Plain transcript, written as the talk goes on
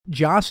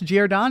Josh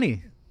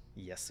Girodani.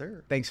 Yes,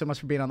 sir. Thanks so much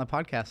for being on the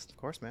podcast. Of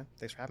course, man.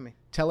 Thanks for having me.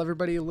 Tell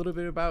everybody a little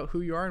bit about who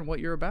you are and what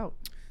you're about.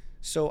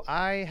 So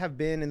I have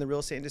been in the real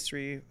estate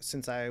industry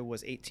since I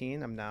was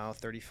 18. I'm now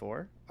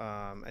 34.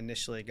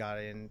 Initially got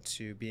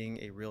into being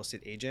a real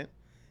estate agent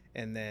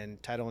and then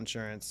title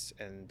insurance.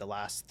 And the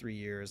last 3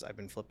 years, I've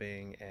been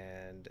flipping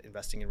and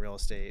investing in real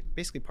estate,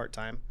 basically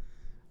part-time,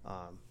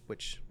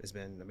 which has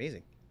been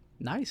amazing.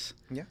 Nice.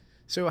 Yeah.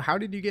 So how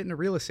did you get into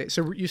real estate?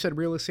 So you said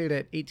real estate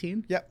at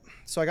 18? Yep.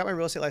 So I got my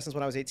real estate license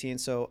when I was 18.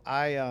 So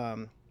I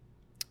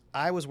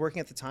was working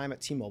at the time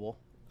at T-Mobile,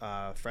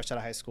 fresh out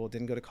of high school,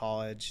 didn't go to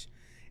college.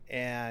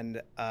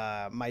 And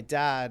my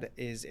dad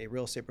is a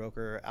real estate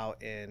broker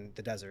out in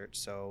the desert,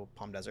 so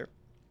Palm Desert.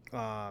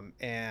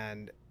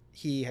 And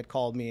he had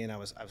called me, and I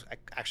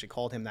actually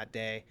called him that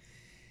day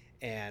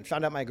and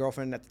found out my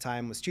girlfriend at the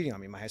time was cheating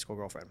on me, my high school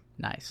girlfriend.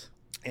 Nice.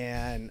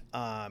 And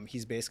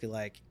he's basically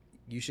like,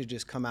 you should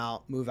just come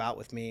out, move out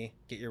with me,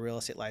 get your real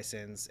estate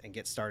license, and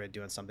get started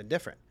doing something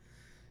different.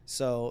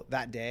 So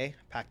that day,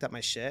 packed up my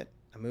shit.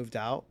 I moved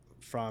out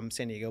from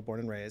San Diego,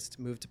 born and raised,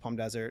 moved to Palm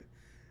Desert,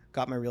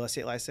 got my real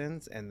estate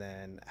license, and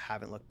then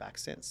haven't looked back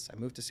since. I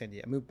moved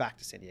back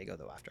to San Diego,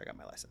 though, after I got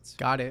my license.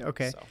 Got it.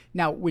 Okay. So.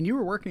 Now, when you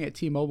were working at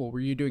T-Mobile, were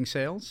you doing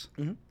sales?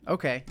 Mm-hmm.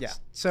 Okay. Yeah.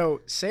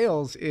 So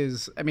sales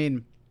is,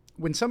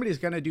 when somebody's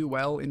going to do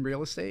well in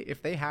real estate,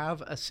 if they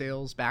have a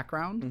sales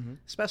background, mm-hmm.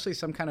 especially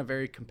some kind of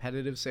very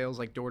competitive sales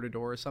like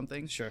door-to-door or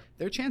something, sure,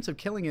 their chance of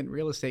killing it in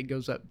real estate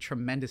goes up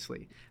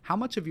tremendously. How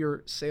much of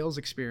your sales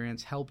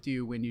experience helped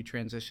you when you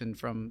transitioned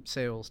from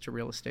sales to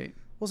real estate?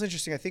 Well, it's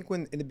interesting. I think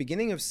in the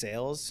beginning of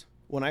sales,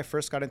 when I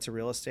first got into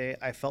real estate,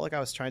 I felt like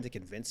I was trying to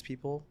convince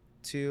people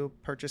to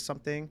purchase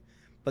something.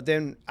 But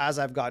then as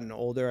I've gotten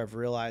older, I've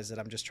realized that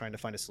I'm just trying to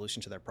find a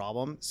solution to their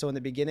problem. So in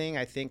the beginning,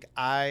 I think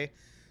I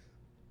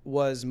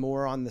was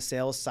more on the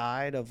sales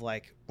side of,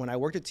 like, when I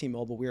worked at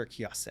T-Mobile, we were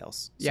kiosk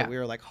sales. So we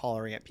were like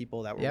hollering at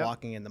people that were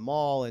walking in the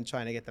mall and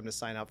trying to get them to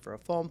sign up for a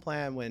phone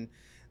plan when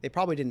they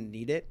probably didn't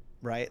need it,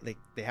 right?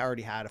 They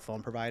already had a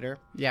phone provider.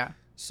 Yeah.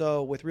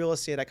 So with real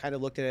estate, I kind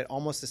of looked at it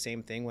almost the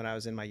same thing when I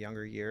was in my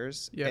younger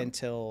years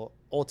until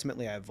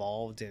ultimately I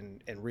evolved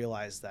and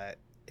realized that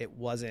it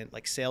wasn't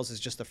like sales is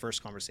just the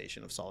first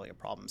conversation of solving a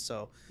problem.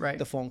 So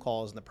the phone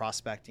calls and the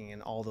prospecting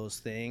and all those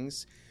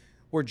things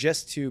were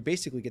just to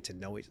basically get to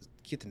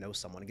know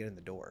someone and get in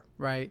the door.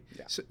 Right.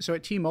 Yeah. So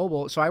at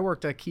T-Mobile, so I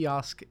worked a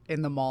kiosk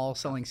in the mall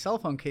selling cell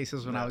phone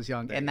cases when I was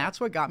young. And that's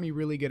what got me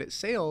really good at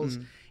sales.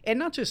 Mm-hmm. And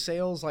not just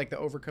sales, like the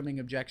overcoming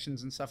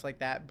objections and stuff like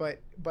that,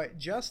 but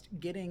just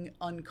getting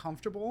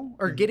uncomfortable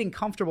or getting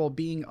comfortable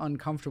being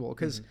uncomfortable.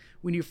 Because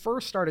when you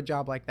first start a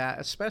job like that,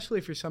 especially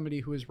if you're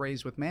somebody who is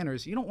raised with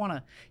manners, you don't want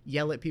to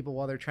yell at people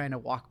while they're trying to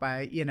walk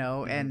by,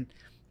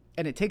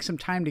 and it takes some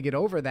time to get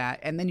over that.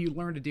 And then you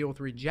learn to deal with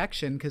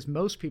rejection because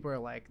most people are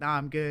like, nah,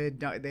 I'm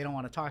good. No, they don't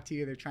want to talk to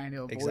you. They're trying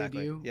to avoid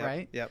you,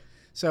 right? Yep.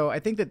 So I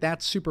think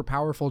that's super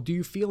powerful. Do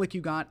you feel like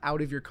you got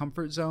out of your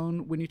comfort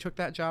zone when you took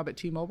that job at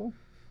T-Mobile?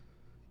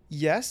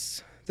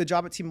 Yes, the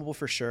job at T-Mobile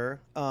for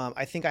sure.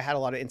 I think I had a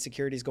lot of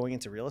insecurities going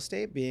into real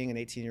estate, being an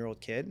 18-year-old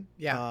kid.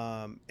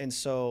 Yeah. And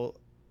so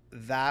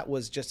that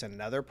was just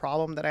another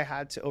problem that I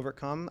had to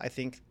overcome. I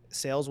think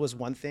sales was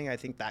one thing. I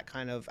think that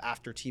kind of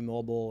after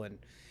T-Mobile and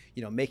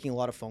making a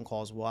lot of phone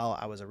calls while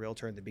I was a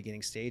realtor in the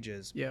beginning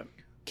stages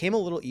came a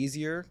little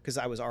easier because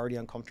I was already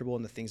uncomfortable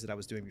in the things that I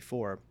was doing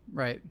before.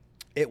 Right.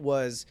 It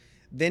was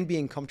then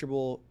being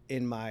comfortable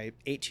in my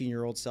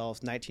 18-year-old self,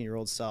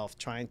 19-year-old self,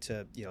 trying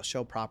to,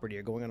 show property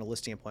or going on a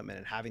listing appointment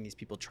and having these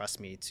people trust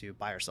me to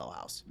buy or sell a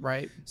house.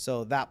 Right.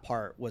 So that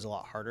part was a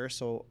lot harder.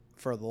 So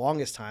for the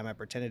longest time, I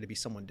pretended to be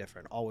someone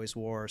different. Always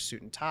wore a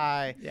suit and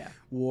tie,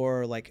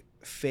 wore like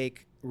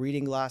fake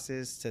reading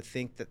glasses to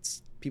think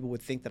that people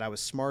would think that I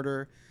was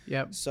smarter.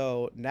 Yep.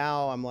 So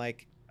now I'm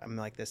like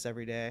this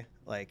every day,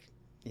 like,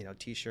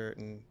 t-shirt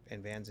and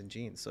Vans and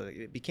jeans. So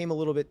it became a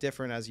little bit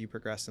different as you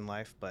progress in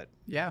life, but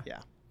yeah.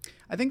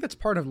 I think that's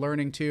part of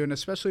learning too. And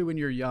especially when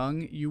you're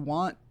young, you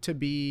want to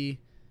be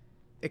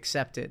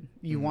accepted.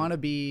 You want to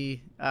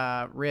be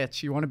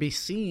rich. You want to be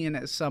seen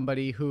as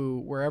somebody who,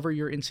 wherever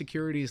your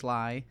insecurities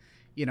lie,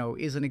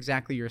 isn't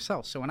exactly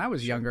yourself. So when I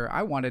was younger,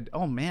 I wanted,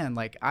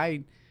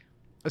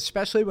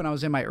 especially when I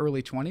was in my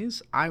early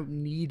 20s, I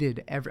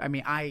needed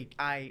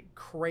I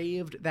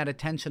craved that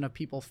attention of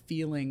people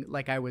feeling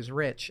like I was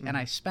rich. And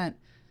I spent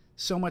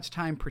so much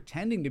time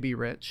pretending to be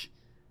rich,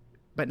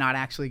 but not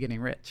actually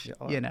getting rich,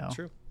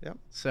 True. Yep.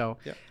 So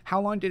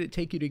how long did it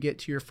take you to get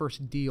to your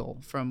first deal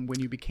from when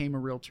you became a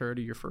realtor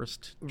to your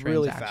first transaction?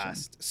 Really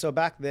fast. So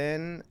back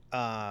then,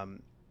 I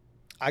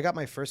got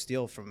my first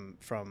deal from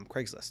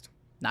Craigslist.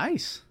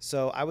 Nice.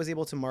 So I was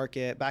able to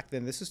market back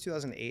then. This was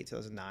 2008,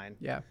 2009.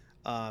 Yeah.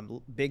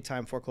 Big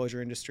time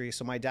foreclosure industry.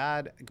 So my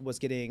dad was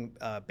getting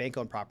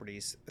bank-owned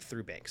properties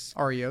through banks.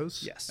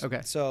 REOs? Yes. Okay.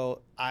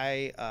 So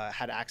I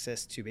had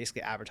access to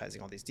basically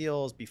advertising all these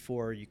deals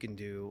before you can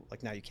do,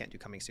 like now you can't do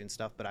coming soon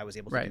stuff, but I was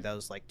able to do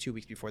those like 2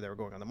 weeks before they were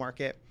going on the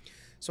market.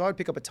 So I would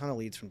pick up a ton of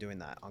leads from doing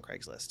that on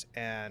Craigslist.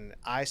 And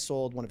I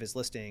sold one of his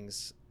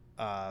listings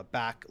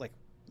back like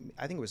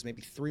I think it was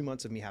maybe 3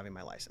 months of me having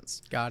my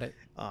license. Got it.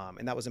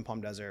 And that was in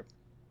Palm Desert.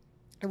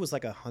 It was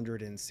like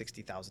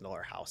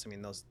 $160,000 house. I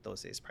mean,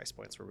 those days price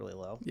points were really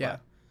low. Yeah.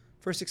 But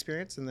first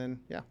experience, and then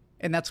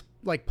And that's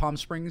like Palm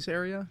Springs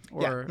area,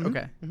 or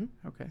okay,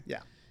 okay,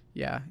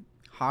 yeah.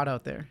 Hot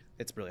out there.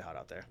 It's really hot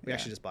out there. We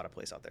actually just bought a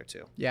place out there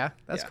too. Yeah,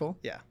 that's cool.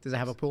 Yeah. Does it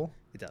have a pool?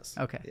 It does.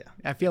 Okay. Yeah.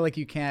 I feel like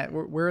you can't.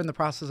 We're in the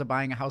process of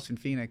buying a house in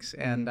Phoenix,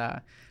 and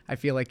I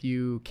feel like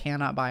you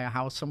cannot buy a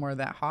house somewhere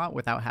that hot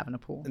without having a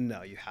pool.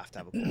 No, you have to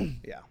have a pool.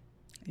 Yeah.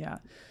 Yeah.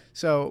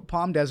 So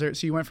Palm Desert.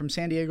 So you went from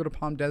San Diego to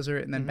Palm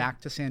Desert, and then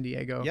back to San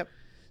Diego. Yep.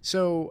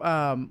 So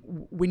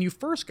when you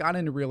first got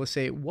into real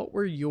estate, what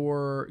were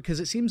your, because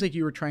it seems like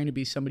you were trying to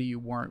be somebody you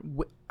weren't.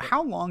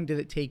 How long did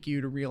it take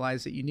you to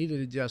realize that you needed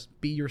to just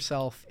be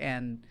yourself,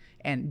 and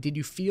did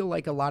you feel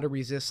like a lot of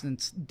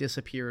resistance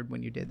disappeared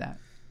when you did that?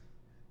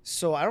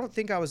 So I don't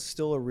think I was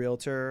still a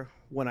realtor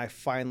when I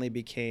finally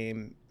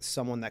became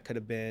someone that could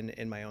have been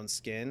in my own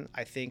skin.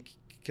 I think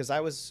because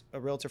I was a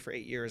realtor for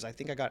 8 years, I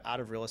think I got out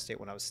of real estate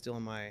when I was still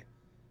in my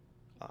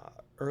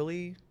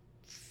early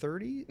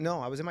 30. No,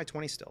 I was in my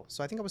 20s still.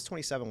 So I think I was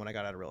 27 when I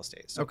got out of real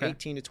estate. So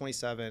 18 to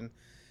 27.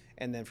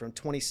 And then from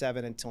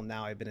 27 until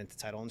now, I've been into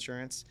title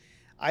insurance.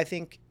 I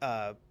think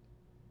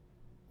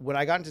when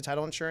I got into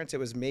title insurance, it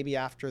was maybe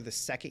after the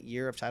second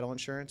year of title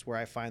insurance where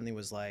I finally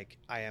was like,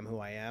 I am who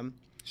I am.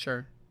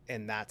 Sure.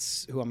 And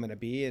that's who I'm going to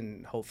be.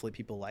 And hopefully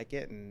people like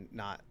it and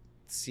not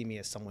see me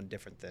as someone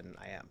different than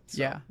I am.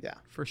 So, yeah,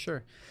 for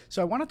sure.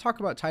 So I want to talk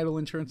about title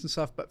insurance and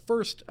stuff. But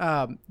first,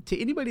 to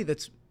anybody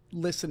that's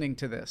listening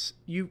to this,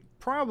 you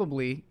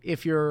probably,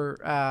 if you're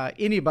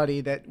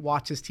anybody that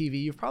watches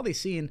TV, you've probably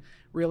seen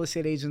real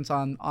estate agents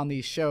on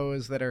these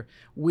shows that are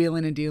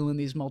wheeling and dealing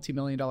these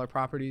multi-million-dollar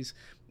properties.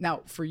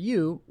 Now, for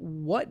you,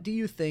 what do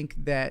you think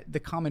that the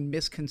common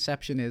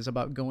misconception is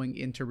about going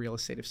into real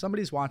estate? If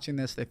somebody's watching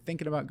this, they're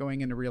thinking about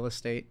going into real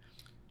estate,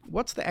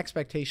 what's the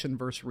expectation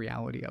versus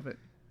reality of it?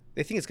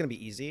 They think it's going to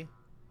be easy.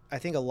 I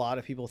think a lot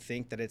of people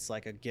think that it's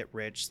like a get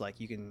rich, like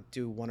you can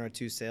do 1 or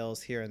 2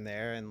 sales here and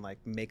there and like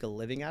make a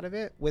living out of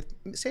it. With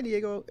San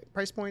Diego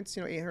price points,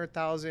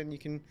 $800,000, you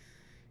can,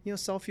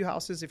 sell a few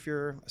houses if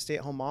you're a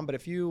stay-at-home mom. But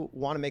if you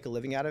want to make a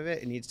living out of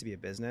it, it needs to be a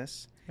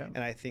business. Yeah.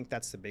 And I think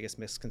that's the biggest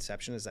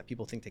misconception, is that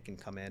people think they can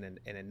come in and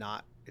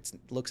it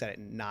looks at it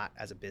not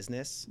as a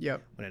business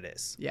when it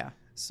is. Yeah.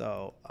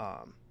 So,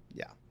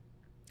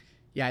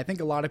 Yeah, I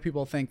think a lot of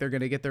people think they're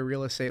going to get their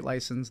real estate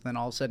license, then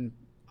all of a sudden,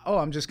 oh,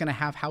 I'm just going to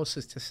have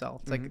houses to sell.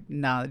 It's like,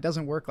 no, it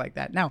doesn't work like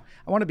that. Now,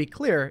 I want to be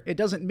clear. It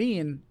doesn't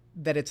mean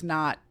that it's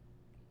not.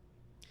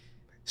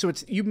 So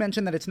you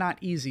mentioned that it's not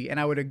easy, and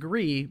I would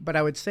agree, but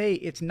I would say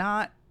it's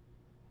not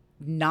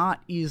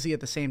easy at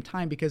the same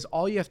time, because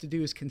all you have to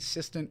do is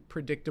consistent,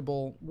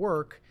 predictable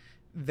work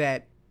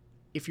that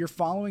if you're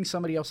following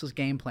somebody else's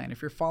game plan,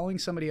 if you're following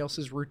somebody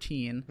else's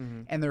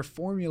routine and their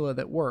formula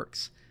that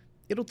works,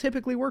 it'll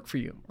typically work for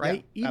you,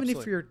 right? Yeah, Even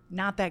if you're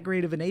not that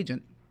great of an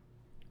agent.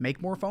 Make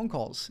more phone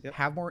calls,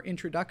 have more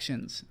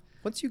introductions.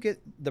 Once you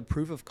get the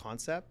proof of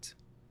concept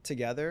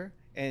together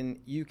and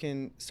you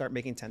can start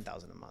making $10,000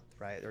 a month,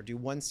 right? Or do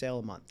 1 sale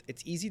a month.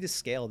 It's easy to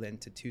scale then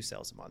to 2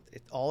 sales a month.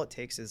 All it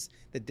takes is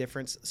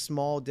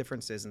small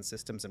differences in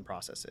systems and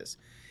processes.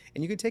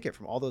 And you can take it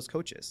from all those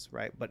coaches,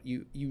 right? But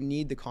you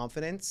need the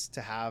confidence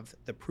to have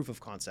the proof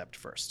of concept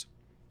first.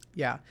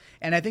 Yeah.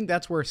 And I think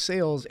that's where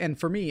sales, and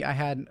for me, I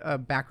had a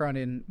background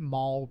in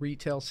mall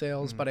retail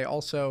sales, but I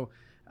also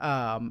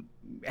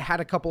had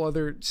a couple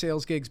other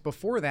sales gigs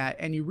before that,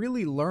 and you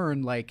really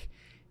learn like,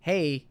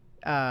 hey,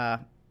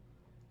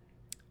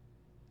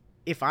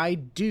 if I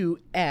do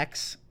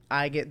X,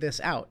 I get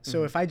this out.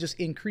 So if I just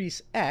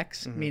increase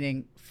X,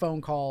 meaning phone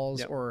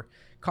calls or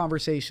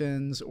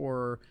conversations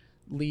or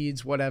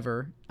leads,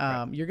 whatever,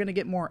 you're going to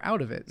get more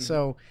out of it.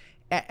 So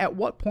at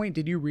what point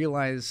did you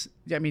realize,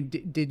 I mean,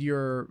 did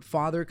your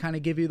father kind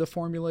of give you the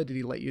formula? Did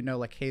he let you know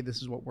like, hey,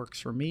 this is what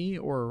works for me?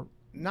 Or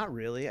not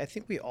really. I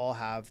think we all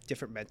have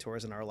different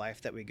mentors in our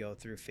life that we go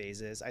through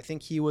phases. I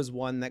think he was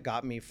one that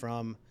got me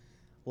from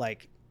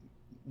like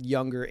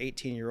younger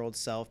 18-year-old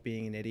self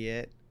being an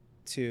idiot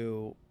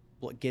to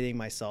getting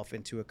myself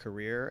into a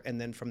career. And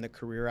then from the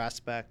career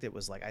aspect, it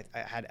was like I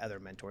had other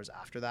mentors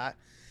after that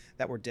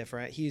were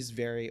different. He's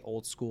very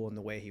old school in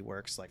the way he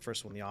works, like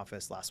first one in the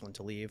office, last one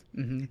to leave.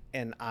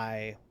 And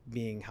I,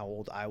 being how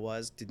old I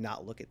was, did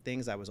not look at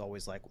things. I was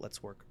always like,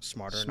 let's work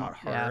smarter, not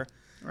harder.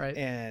 Yeah. Right.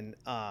 And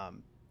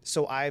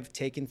so I've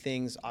taken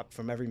things up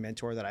from every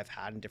mentor that I've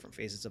had in different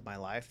phases of my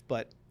life,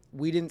 but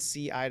we didn't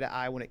see eye to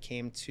eye when it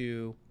came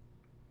to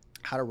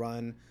how to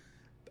run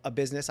a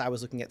business. I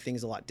was looking at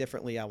things a lot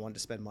differently. I wanted to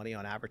spend money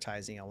on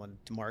advertising. I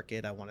wanted to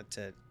market. I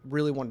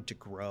really wanted to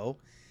grow.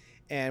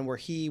 And where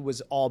he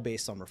was all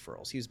based on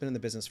referrals. He's been in the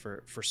business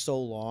for so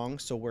long.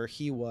 So where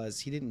he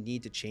didn't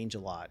need to change a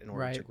lot in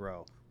order to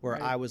grow.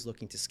 Where I was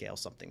looking to scale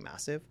something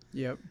massive.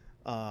 Yep.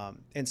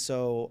 And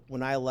so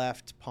when I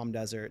left Palm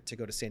Desert to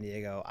go to San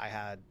Diego, I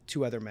had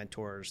 2 other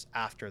mentors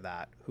after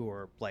that who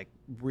were like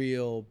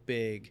real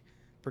big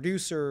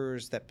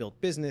producers that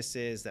built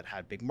businesses, that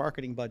had big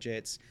marketing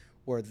budgets,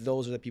 where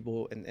those are the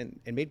people and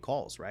made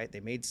calls, right? They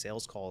made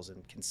sales calls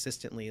and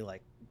consistently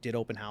like did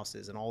open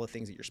houses and all the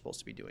things that you're supposed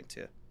to be doing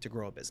to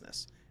grow a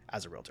business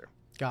as a realtor.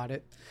 Got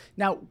it.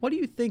 Now, what do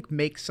you think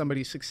makes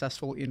somebody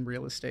successful in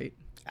real estate?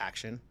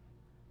 Action.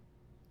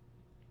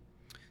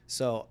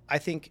 So I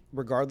think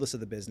regardless of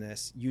the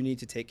business, you need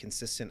to take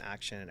consistent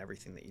action in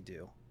everything that you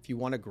do. If you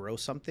want to grow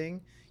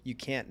something, you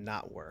can't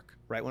not work,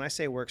 right? When I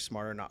say work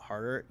smarter, not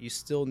harder, you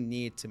still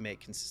need to make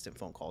consistent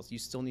phone calls. You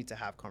still need to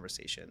have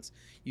conversations.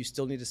 You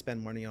still need to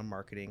spend money on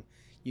marketing.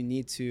 You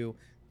need to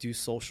do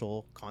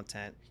social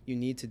content. You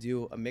need to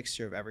do a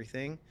mixture of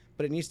everything,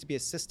 but it needs to be a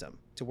system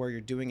to where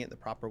you're doing it the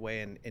proper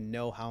way and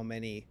know how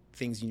many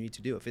things you need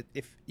to do.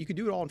 If you could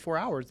do it all in 4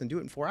 hours, then do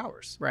it in 4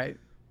 hours. Right.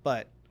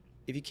 But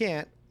if you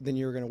can't, then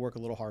you're going to work a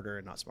little harder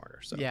and not smarter.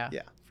 So yeah,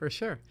 for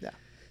sure. Yeah.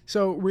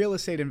 So real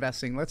estate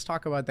investing, let's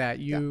talk about that.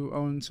 You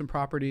own some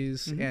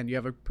properties and you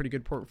have a pretty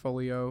good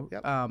portfolio.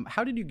 Yep.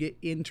 How did you get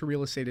into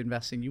real estate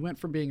investing? You went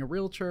from being a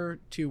realtor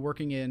to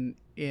working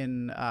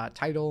in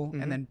title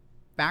and then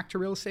back to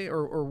real estate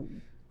or?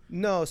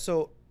 No.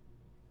 So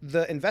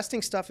the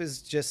investing stuff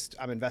is just,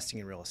 I'm investing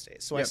in real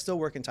estate. So I still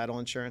work in title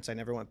insurance. I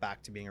never went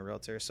back to being a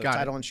realtor. So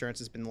title insurance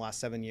has been the last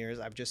 7 years.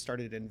 I've just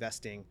started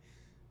investing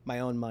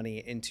my own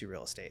money into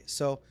real estate.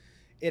 So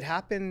it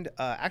happened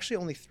actually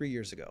only 3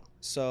 years ago.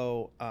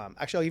 So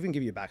actually, I'll even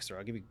give you a backstory.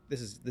 I'll give you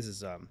this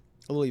is a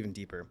little even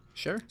deeper.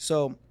 Sure.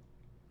 So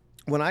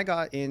when I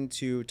got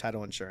into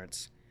title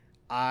insurance,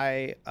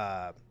 I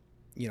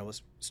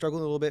was struggling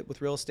a little bit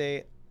with real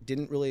estate.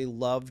 Didn't really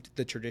love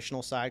the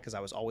traditional side because I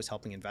was always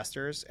helping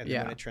investors, and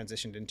then when it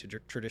transitioned into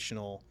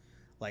traditional,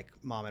 like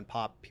mom and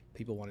pop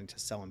people wanting to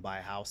sell and buy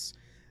a house,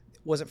 it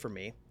wasn't for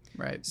me.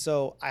 Right.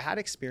 So I had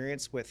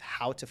experience with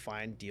how to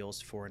find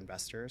deals for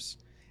investors.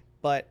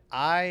 But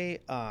I,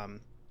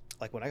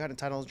 like when I got into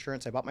title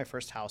insurance, I bought my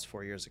first house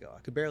 4 years ago. I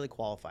could barely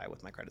qualify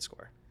with my credit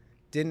score.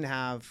 Didn't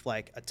have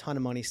like a ton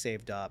of money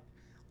saved up.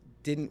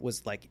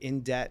 Was like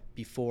in debt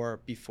before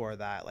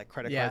that, like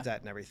credit card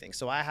debt and everything.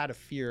 So I had a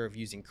fear of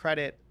using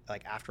credit,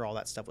 like after all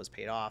that stuff was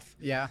paid off.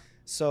 Yeah.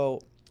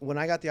 So when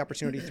I got the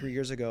opportunity 3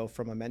 years ago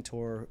from a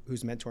mentor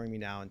who's mentoring me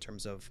now in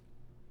terms of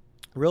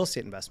real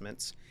estate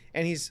investments,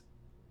 and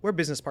we're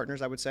business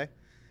partners, I would say.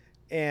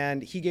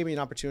 And he gave me an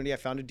opportunity. I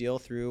found a deal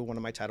through one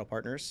of my title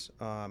partners.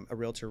 A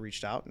realtor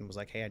reached out and was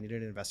like, hey, I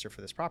needed an investor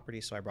for this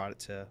property. So I brought it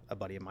to a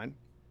buddy of mine.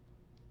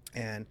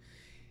 And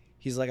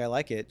he's like, I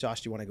like it.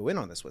 Josh, do you want to go in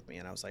on this with me?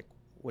 And I was like,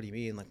 what do you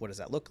mean? Like, what does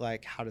that look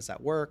like? How does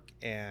that work?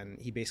 And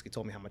he basically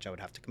told me how much I would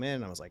have to come in.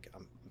 And I was like,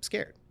 I'm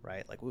scared,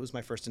 right? Like, it was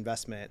my first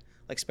investment.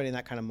 Like, spending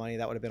that kind of money,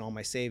 that would have been all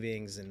my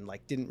savings, and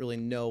like didn't really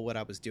know what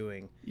I was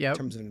doing in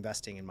terms of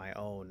investing in my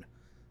own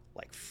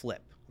like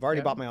flip. I've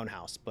already bought my own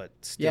house, but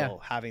still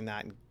having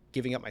that and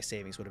giving up my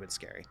savings would have been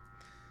scary.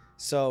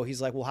 So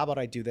he's like, well, how about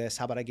I do this?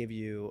 How about I give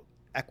you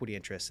equity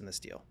interest in this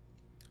deal?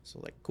 So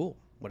like, cool.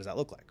 What does that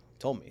look like? He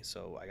told me.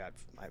 So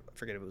I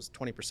forget if it was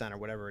 20% or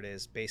whatever it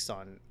is based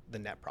on the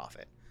net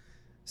profit.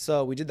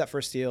 So we did that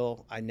first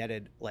deal. I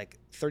netted like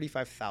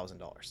 $35,000,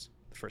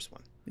 the first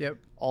one. Yep.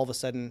 All of a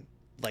sudden,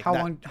 like how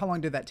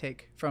long did that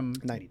take from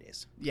 90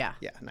 days? Yeah.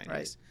 Yeah. 90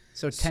 days.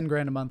 So 10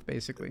 grand a month,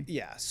 basically.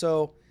 Yeah.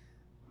 So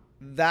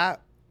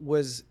that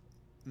was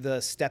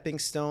the stepping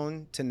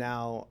stone to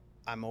now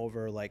I'm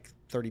over like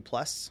 30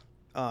 plus.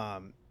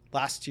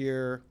 Last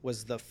year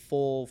was the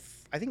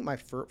I think my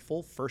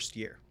full first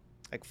year,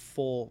 like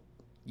full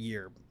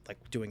year, like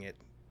doing it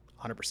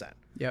 100%.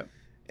 Yep.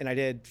 And I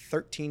did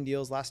 13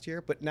 deals last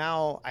year, but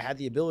now I had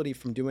the ability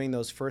from doing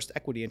those first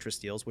equity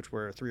interest deals, which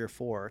were 3 or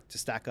 4, to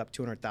stack up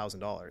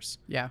 $200,000.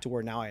 Yeah. To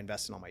where now I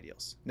invest in all my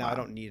deals. Now I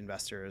don't need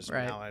investors.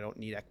 Right. Now I don't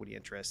need equity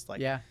interest.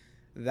 Like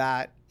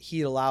that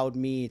he allowed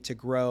me to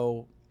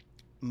grow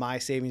my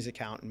savings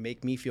account and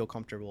make me feel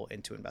comfortable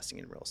into investing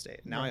in real estate.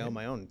 Now I own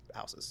my own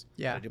houses.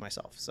 I do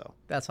myself. So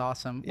that's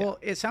awesome. Yeah. Well,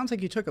 it sounds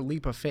like you took a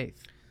leap of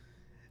faith.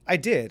 I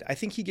did. I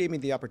think he gave me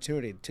the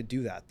opportunity to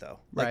do that though.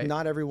 Like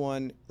not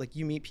everyone, like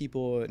you meet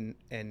people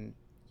and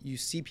you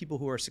see people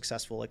who are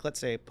successful. Like let's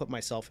say I put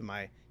myself in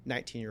my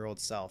 19-year-old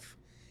self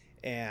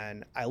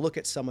and I look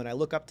at someone, I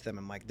look up to them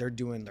and like they're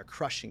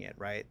crushing it,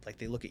 right? Like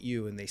they look at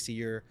you and they see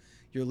your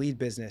lead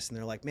business and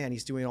they're like, man,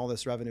 he's doing all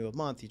this revenue a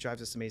month. He drives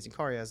this amazing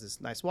car. He has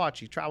this nice watch.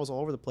 He travels all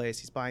over the place.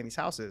 He's buying these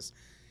houses.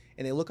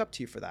 And they look up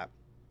to you for that.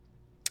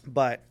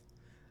 But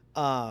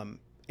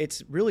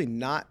it's really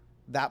not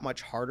that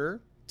much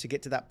harder to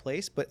get to that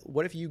place. But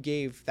what if you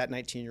gave that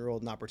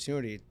 19-year-old an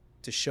opportunity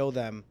to show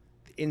them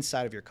the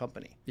inside of your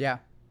company? Yeah.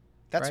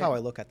 That's how I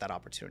look at that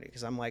opportunity.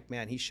 Because I'm like,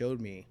 man, he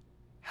showed me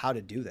how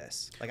to do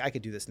this. Like I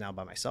could do this now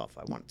by myself if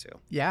I wanted to.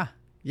 Yeah.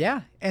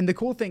 Yeah. And the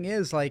cool thing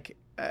is like,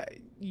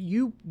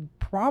 you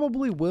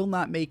probably will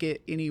not make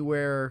it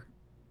anywhere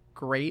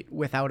great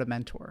without a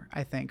mentor,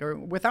 I think, or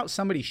without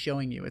somebody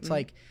showing you. It's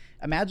like,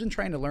 imagine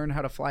trying to learn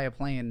how to fly a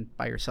plane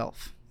by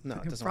yourself. No,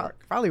 it doesn't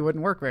work. Probably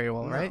wouldn't work very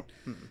well, right?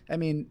 I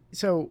mean,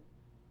 so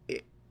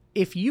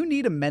if you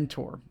need a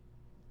mentor,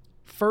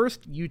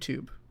 first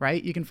YouTube,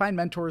 right? You can find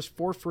mentors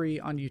for free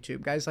on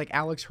YouTube. Guys like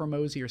Alex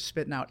Hormozy are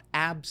spitting out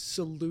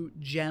absolute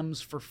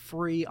gems for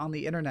free on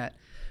the internet.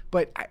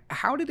 But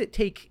how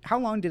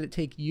long did it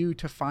take you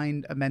to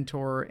find a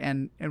mentor,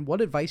 and what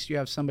advice do you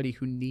have somebody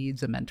who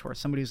needs a mentor,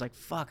 somebody who's like,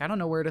 fuck, I don't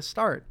know where to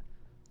start?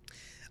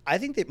 I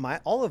think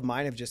that all of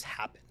mine have just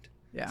happened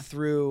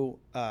through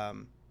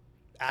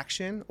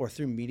action or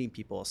through meeting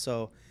people.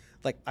 So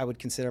like I would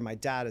consider my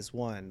dad as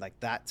one, like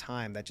that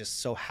time that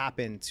just so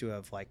happened to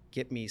have like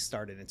get me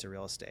started into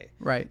real estate.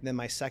 Right. And then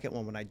my second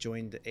one, when I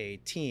joined a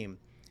team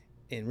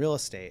in real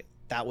estate,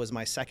 that was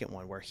my second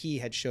one where he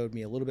had showed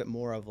me a little bit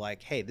more of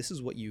like, hey, this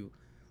is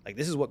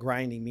what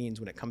grinding means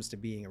when it comes to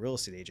being a real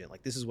estate agent.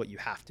 Like, this is what you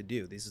have to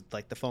do. These is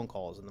like the phone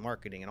calls and the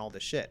marketing and all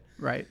this shit.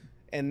 Right.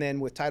 And then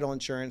with title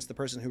insurance, the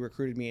person who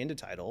recruited me into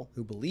title,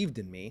 who believed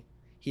in me,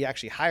 he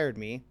actually hired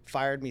me,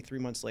 fired me 3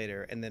 months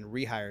later, and then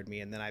rehired me.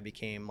 And then I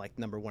became like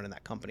number one in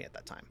that company at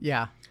that time.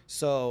 Yeah.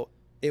 So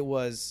it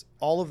was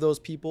all of those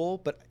people,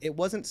 but it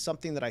wasn't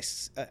something that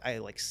I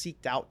like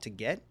seeked out to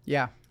get.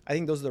 Yeah. I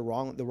think those are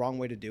the wrong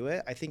way to do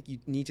it. I think you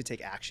need to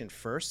take action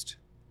first,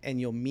 and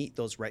you'll meet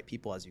those right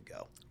people as you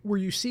go. Were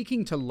you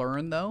seeking to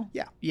learn though?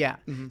 Yeah. Yeah.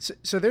 Mm-hmm.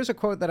 So there's a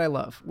quote that I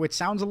love, which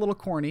sounds a little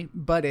corny,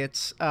 but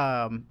it's,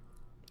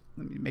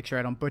 let me make sure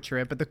I don't butcher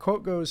it, but the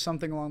quote goes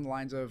something along the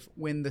lines of,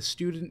 when the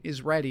student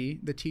is ready,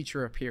 the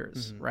teacher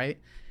appears, mm-hmm. right?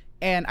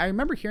 And I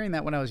remember hearing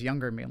that when I was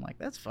younger and being like,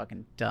 that's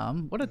fucking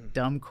dumb. What a mm-hmm.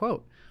 dumb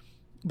quote.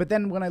 But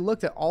then when I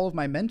looked at all of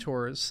my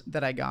mentors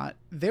that I got,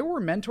 there were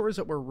mentors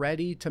that were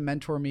ready to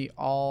mentor me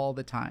all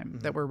the time, mm-hmm.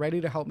 that were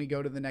ready to help me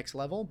go to the next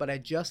level, but I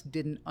just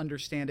didn't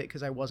understand it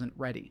because I wasn't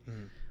ready.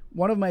 Mm-hmm.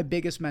 One of my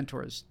biggest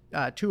mentors,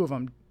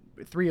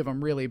 three of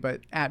them really, but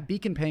at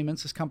Beacon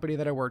Payments, this company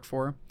that I worked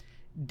for,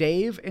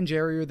 Dave and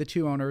Jerry are the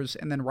two owners,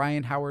 and then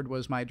Ryan Howard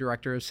was my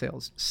director of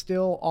sales.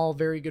 Still all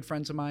very good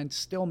friends of mine,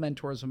 still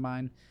mentors of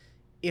mine.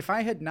 If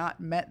I had not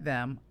met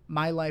them,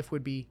 my life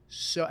would be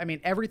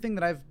everything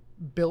that I've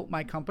built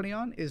my company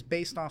on is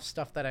based off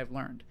stuff that I've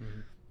learned.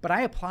 Mm-hmm. But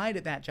I applied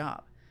at that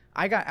job.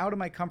 I got out of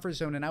my comfort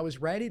zone and I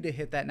was ready to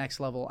hit that next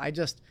level. I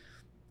just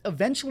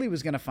eventually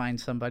was going to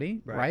find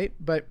somebody, right?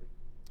 But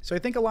so I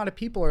think a lot of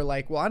people are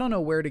like, well, I don't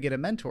know where to get a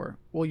mentor.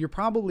 Well, you're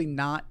probably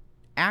not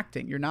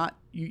acting.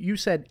 You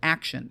said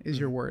action is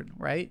mm-hmm. your word,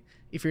 right?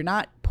 If you're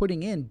not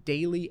putting in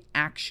daily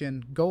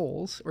action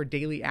goals or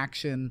daily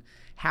action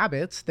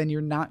habits, then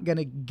you're not going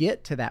to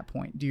get to that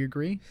point. Do you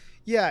agree?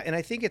 Yeah. And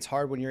I think it's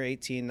hard when you're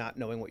 18, not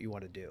knowing what you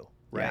want to do.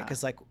 Right.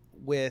 Because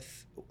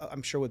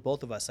I'm sure with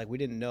both of us, like we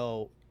didn't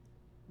know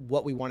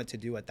what we wanted to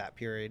do at that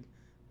period.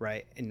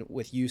 Right. And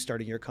with you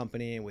starting your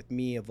company and with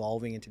me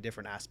evolving into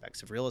different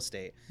aspects of real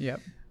estate.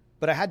 Yep.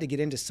 But I had to get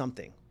into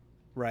something.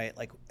 Right.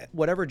 Like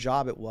whatever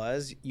job it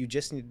was, you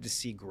just needed to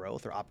see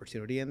growth or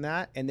opportunity in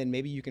that. And then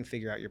maybe you can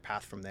figure out your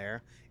path from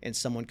there, and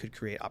someone could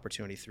create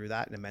opportunity through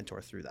that and a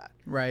mentor through that.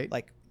 Right.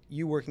 Like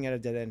you working at a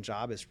dead end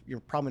job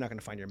you're probably not going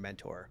to find your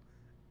mentor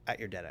at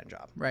your dead end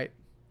job. Right.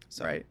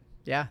 So, right.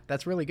 Yeah.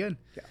 That's really good.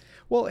 Yeah.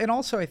 Well, and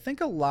also I think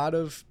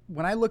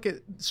when I look at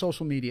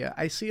social media,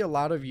 I see a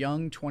lot of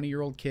young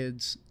 20-year-old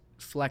kids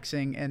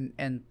flexing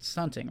and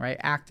stunting, right?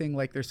 Acting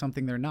like there's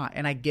something they're not.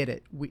 And I get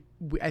it.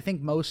 I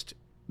think most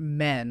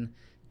men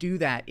do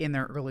that in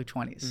their early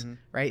 20s, mm-hmm.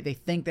 right? They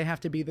think they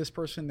have to be this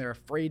person. They're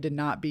afraid to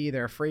not be.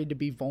 They're afraid to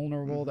be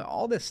vulnerable, mm-hmm.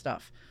 all this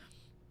stuff.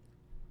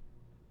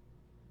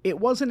 It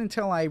wasn't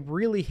until I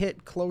really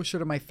hit closer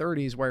to my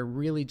 30s where I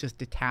really just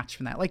detached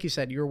from that. Like you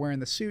said, you were wearing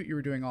the suit, you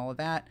were doing all of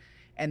that,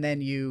 and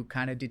then you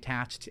kind of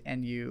detached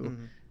and you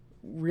mm-hmm.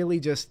 really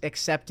just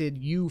accepted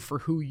you for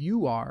who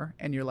you are.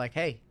 And you're like,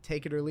 hey,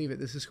 take it or leave it.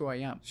 This is who I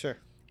am. Sure.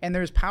 And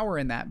there's power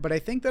in that. But I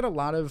think that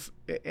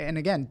and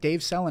again, Dave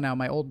Selenow,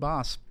 my old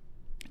boss,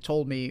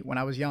 told me when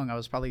I was young, I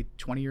was probably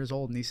 20 years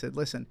old, and he said,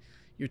 listen,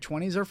 your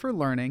 20s are for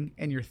learning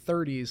and your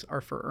 30s are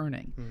for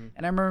earning. Mm-hmm.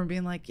 And I remember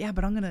being like, yeah,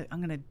 but I'm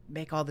gonna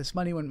make all this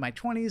money when in my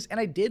 20s. And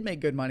I did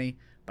make good money,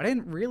 but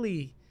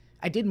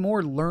I did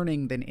more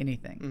learning than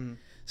anything. Mm-hmm.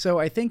 So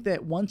I think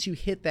that once you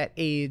hit that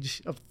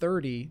age of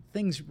 30,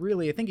 things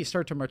really, I think you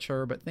start to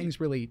mature, but things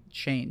really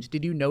change.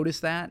 Did you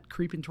notice that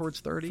creeping towards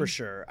 30? For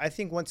sure. I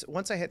think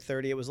once I hit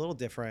 30, it was a little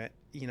different.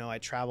 I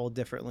traveled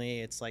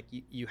differently. It's like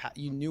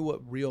you knew what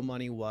real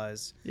money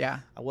was. Yeah.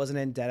 I wasn't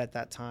in debt at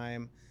that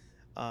time.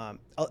 A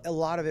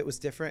lot of it was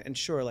different. And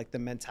sure, like the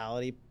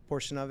mentality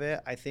portion of it,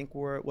 I think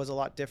was a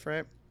lot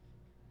different.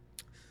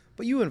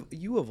 But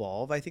you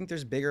evolve. I think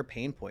there's bigger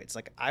pain points.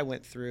 Like I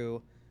went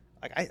through...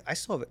 Like I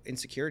still have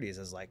insecurities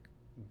as like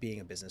being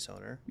a business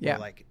owner. Yeah. Or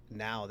like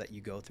now that you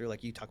go through,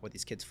 like you talk about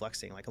these kids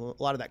flexing, like a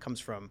lot of that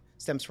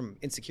stems from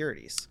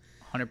insecurities.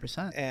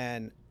 100%.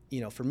 And,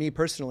 for me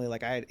personally,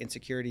 like I had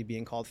insecurity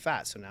being called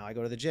fat. So now I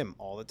go to the gym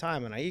all the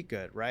time and I eat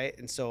good. Right.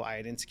 And so I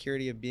had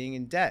insecurity of being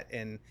in debt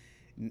and,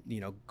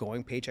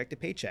 going paycheck to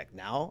paycheck.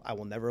 Now I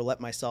will never let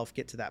myself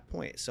get to that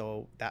point.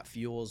 So that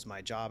fuels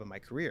my job and my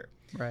career.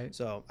 Right.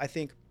 So I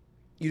think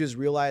you just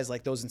realize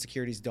like those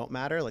insecurities don't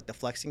matter. Like the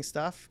flexing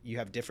stuff, you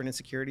have different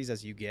insecurities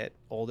as you get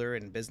older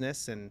in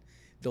business, and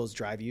those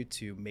drive you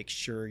to make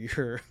sure you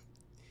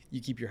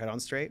keep your head on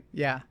straight.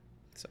 Yeah.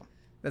 So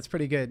That's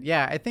pretty good.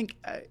 Yeah, I think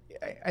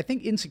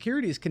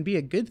insecurities can be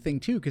a good thing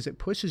too, because it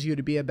pushes you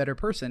to be a better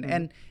person.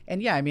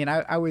 And yeah, I mean,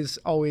 I was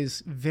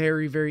always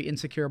very, very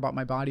insecure about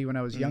my body when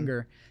I was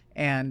younger,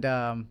 and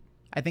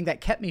I think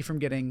that kept me from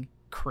getting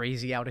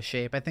crazy out of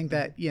shape. I think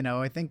that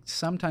I think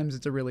sometimes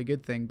it's a really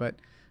good thing, but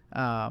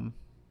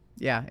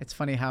yeah, it's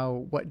funny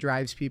how what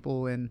drives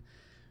people, and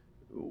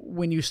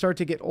when you start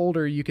to get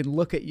older, you can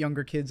look at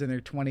younger kids in their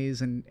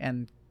 20s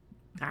and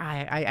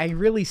I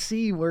really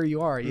see where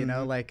you are, you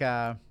know, like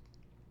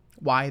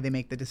why they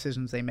make the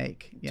decisions they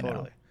make, you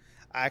know.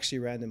 I actually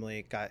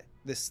randomly got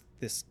this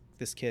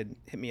kid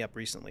hit me up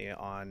recently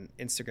on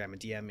Instagram and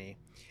DM me,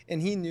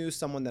 and he knew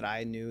someone that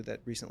I knew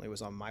that recently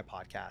was on my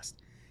podcast,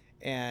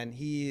 and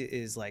he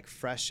is like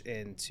fresh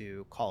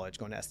into college,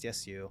 going to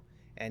SDSU,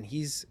 and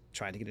he's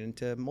trying to get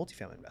into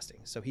multifamily investing.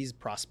 So he's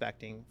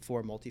prospecting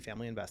for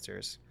multifamily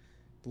investors,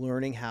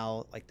 learning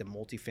how like the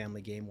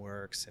multifamily game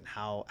works and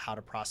how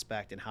to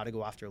prospect and how to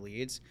go after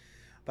leads.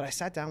 But I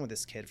sat down with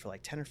this kid for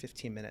like 10 or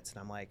 15 minutes, and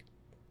I'm like,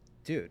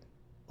 dude,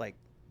 like,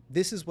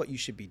 this is what you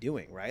should be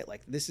doing, right?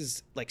 Like, this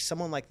is like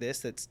someone like this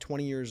that's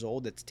 20 years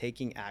old, that's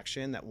taking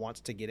action, that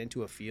wants to get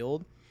into a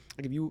field.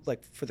 Like, if you,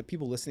 like, for the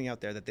people listening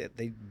out there that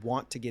they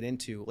want to get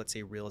into, let's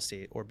say, real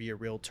estate or be a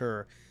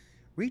realtor,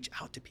 reach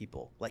out to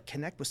people, like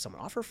connect with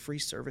someone, offer free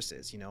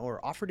services, you know,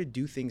 or offer to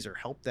do things or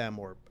help them,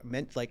 or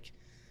like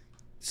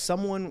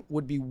someone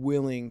would be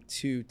willing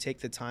to take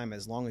the time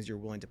as long as you're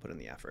willing to put in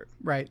the effort.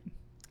 Right.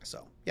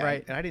 So, yeah.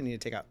 Right. And I didn't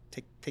need to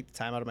take the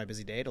time out of my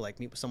busy day to like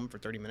meet with someone for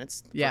 30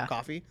 minutes for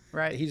coffee.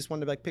 Right. He just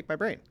wanted to like pick my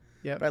brain.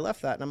 Yeah. But I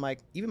left that, and I'm like,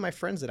 even my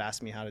friends that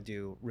ask me how to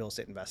do real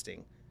estate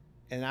investing,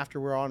 and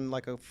after we're on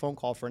like a phone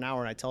call for an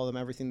hour and I tell them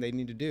everything they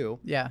need to do,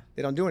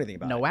 they don't do anything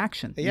about it. No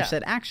action. You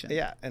said action.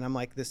 Yeah. And I'm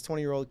like, this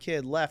 20-year-old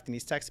kid left, and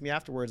he's texting me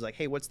afterwards like,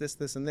 hey, what's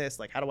this, and this?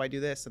 Like, how do I do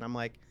this? And I'm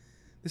like,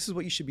 this is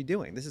what you should be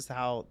doing. This is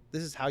how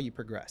you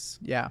progress.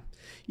 Yeah.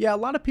 Yeah. A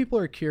lot of people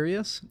are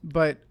curious,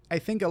 but I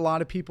think a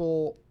lot of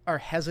people are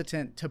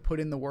hesitant to put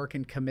in the work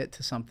and commit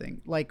to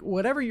something. Like,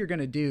 whatever you're going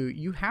to do,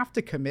 you have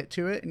to commit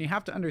to it, and you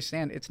have to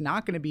understand it's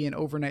not going to be an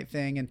overnight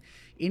thing, and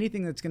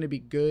anything that's going to be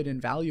good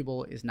and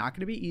valuable is not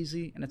going to be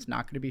easy, and it's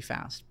not going to be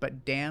fast,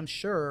 but damn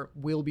sure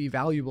will be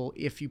valuable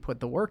if you put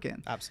the work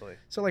in. Absolutely.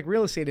 So like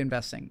real estate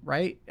investing,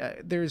 right?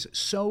 There's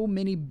so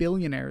many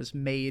billionaires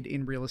made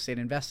in real estate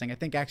investing. I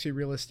think actually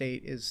real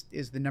estate is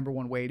the number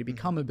one way to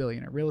become a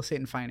billionaire. Real estate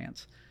and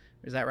finance.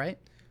 Is that right?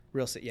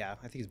 Real estate, yeah.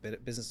 I think it's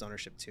business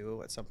ownership too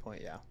at some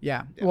point, yeah.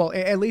 Yeah. Well,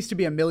 at least to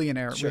be a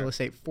millionaire, real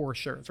estate for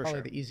sure. It's probably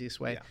the easiest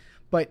way. Yeah.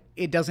 But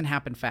it doesn't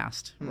happen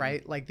fast,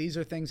 right? Like, these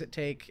are things that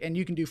take, and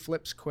you can do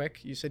flips quick.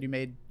 You said you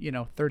made,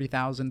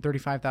 30,000,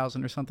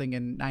 35,000 or something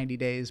in 90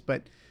 days.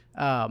 But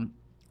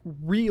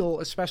real,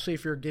 especially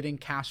if you're getting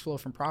cash flow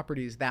from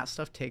properties, that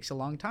stuff takes a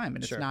long time,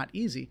 and it's not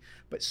easy.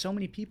 But so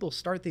many people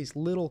start these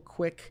little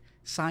quick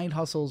side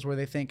hustles where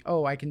they think,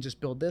 oh, I can just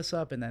build this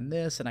up and then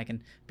this, and I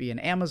can be an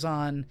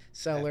Amazon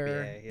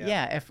seller.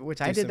 FBA, which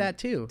I did that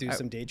too. Do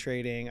some day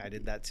trading. I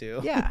did that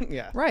too.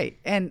 Yeah. Right.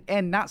 And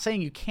not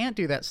saying you can't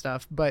do that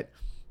stuff, but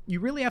you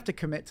really have to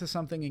commit to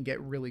something and get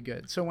really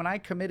good. So when I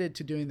committed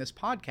to doing this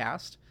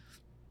podcast,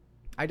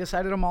 I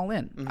decided I'm all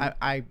in.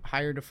 I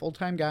hired a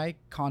full-time guy,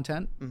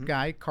 content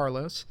guy,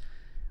 Carlos.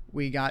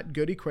 We got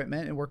good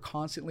equipment, and we're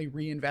constantly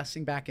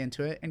reinvesting back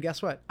into it. And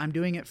guess what? I'm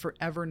doing it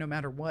forever, no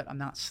matter what. I'm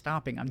not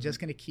stopping. I'm just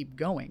going to keep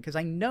going, because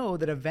I know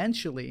that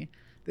eventually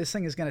this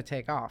thing is going to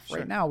take off.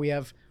 Right now we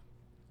have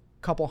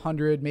a couple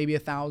hundred, maybe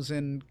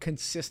 1,000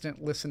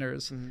 consistent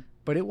listeners,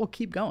 but it will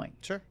keep going.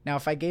 Now,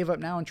 if I gave up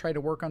now and tried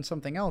to work on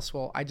something else,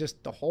 well,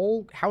 the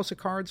whole house of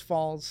cards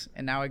falls,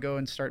 and now I go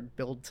and start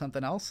build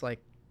something else.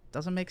 Like,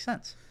 doesn't make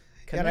sense.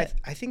 Yeah, and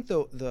I think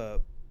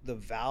the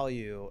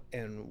value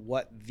in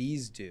what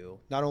these do,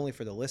 not only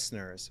for the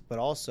listeners, but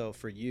also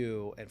for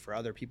you and for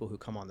other people who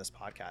come on this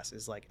podcast,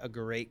 is like a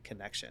great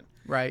connection.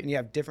 Right. And you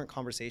have different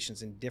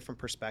conversations and different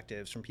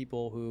perspectives from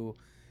people who,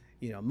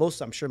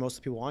 I'm sure most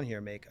of the people on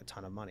here make a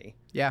ton of money.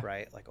 Yeah.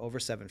 Right. Like over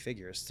 7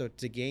 figures. So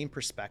to gain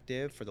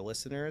perspective for the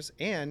listeners,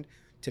 and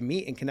to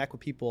meet and connect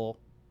with people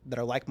that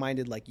are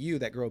like-minded like you,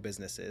 that grow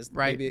businesses,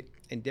 maybe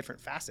in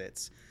different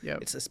facets,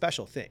 it's a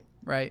special thing.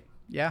 Right.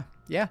 Yeah.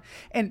 Yeah.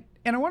 And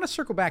I want to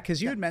circle back,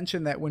 because you had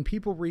mentioned that when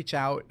people reach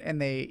out and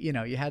they,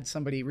 you had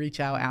somebody reach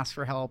out, ask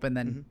for help, and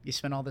then you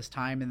spend all this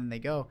time and then they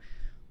go.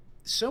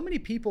 So many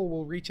people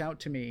will reach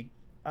out to me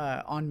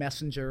on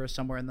Messenger or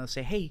somewhere, and they'll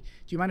say, hey, do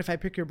you mind if I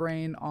pick your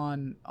brain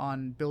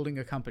on building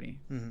a company?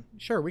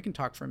 Sure, we can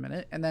talk for a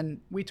minute. And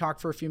then we talk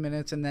for a few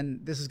minutes, and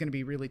then this is going to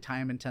be really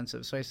time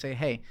intensive. So I say,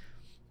 hey,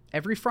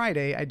 every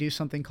Friday I do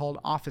something called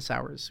office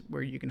hours,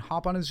 where you can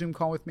hop on a Zoom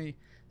call with me.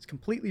 It's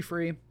completely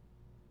free.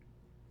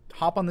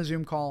 Hop on the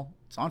Zoom call.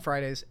 It's on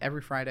Fridays, every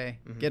Friday.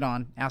 Get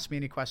on, ask me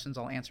any questions.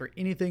 I'll answer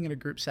anything in a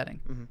group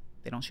setting.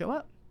 They don't show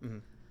up.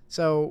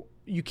 So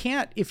you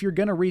can't, if you're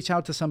going to reach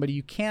out to somebody,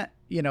 you can't,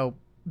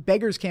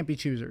 beggars can't be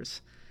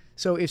choosers.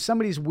 So if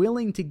somebody's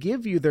willing to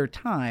give you their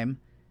time,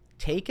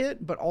 take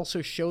it, but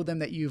also show them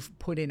that you've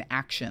put in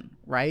action,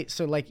 right?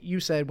 So like you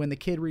said, when the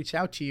kid reached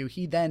out to you,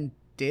 he then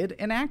did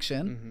an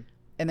action,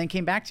 and then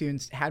came back to you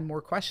and had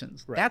more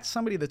questions. Right. That's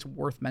somebody that's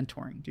worth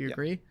mentoring. Do you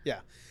agree?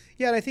 Yeah.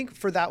 Yeah. And I think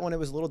for that one, it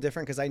was a little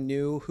different because I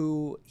knew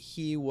who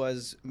he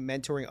was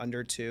mentoring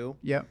under too.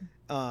 Yep.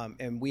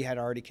 And we had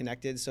already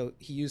connected. So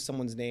he used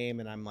someone's name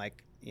and I'm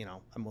like,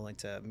 I'm willing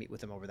to meet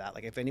with him over that.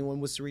 Like if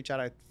anyone was to reach out,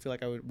 I feel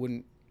like I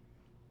wouldn't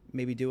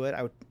maybe do it.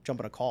 I would jump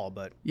on a call,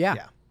 but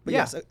yeah. But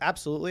yes,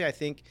 absolutely. I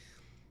think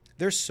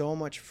there's so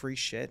much free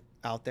shit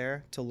out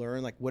there to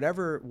learn, like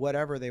whatever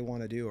they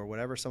want to do or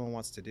whatever someone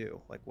wants to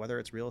do, like whether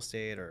it's real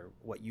estate or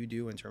what you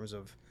do in terms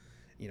of,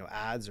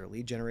 ads or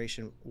lead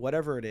generation,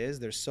 whatever it is,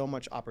 there's so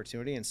much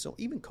opportunity. And so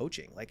even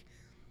coaching, like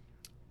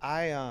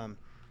I'm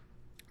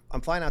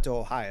flying out to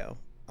Ohio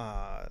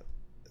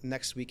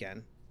next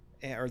weekend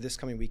or this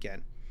coming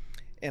weekend.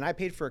 And I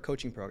paid for a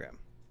coaching program.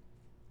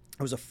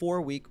 It was a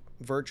 4-week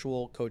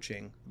virtual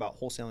coaching about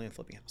wholesaling and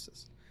flipping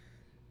houses.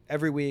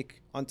 Every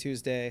week on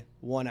Tuesday,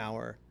 1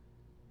 hour,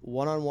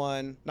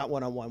 one-on-one, not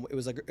one-on-one. It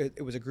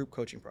was a group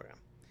coaching program.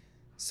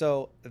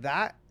 So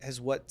that is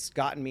what's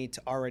gotten me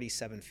to already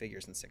 7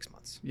 figures in 6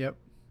 months. Yep.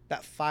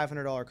 That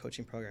 $500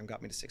 coaching program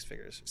got me to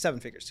 7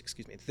 figures,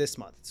 this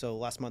month. So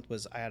last month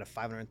I had a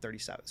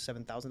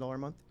 $537,000 a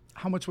month.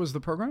 How much was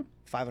the program?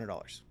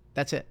 $500.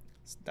 That's it.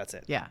 That's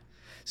it. Yeah.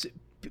 So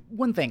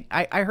one thing,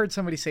 I heard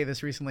somebody say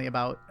this recently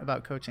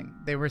about coaching.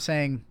 They were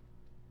saying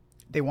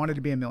they wanted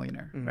to be a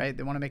millionaire, right?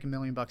 They want to make $1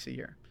 million a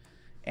year.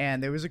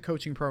 And there was a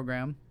coaching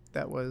program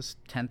that was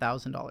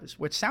 $10,000,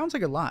 which sounds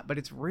like a lot, but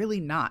it's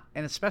really not.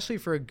 And especially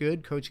for a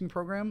good coaching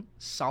program,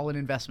 solid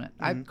investment.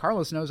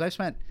 Carlos knows I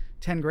spent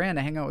 $10,000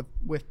 to hang out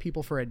with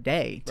people for a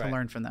day to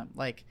learn from them.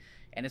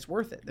 And it's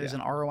worth it. There's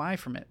an ROI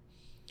from it.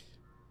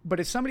 But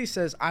if somebody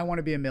says, I want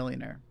to be a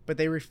millionaire, but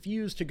they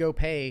refuse to go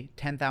pay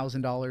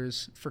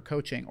 $10,000 for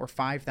coaching or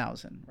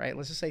 $5,000, right?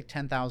 Let's just say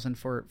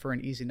 $10,000 for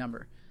an easy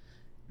number.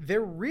 They're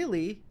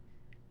really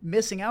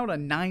missing out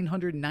on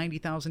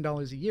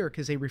 $990,000 a year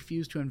because they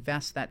refuse to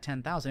invest that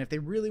 $10,000. If they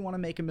really want to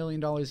make $1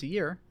 million a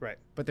year, right,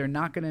 but they're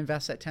not going to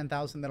invest that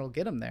 $10,000 that'll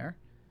get them there,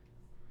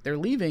 they're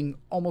leaving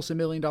almost $1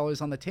 million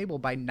on the table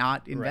by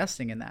not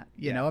investing in that.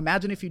 You know,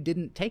 imagine if you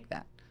didn't take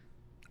that.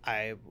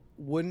 I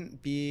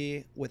wouldn't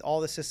be with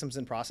all the systems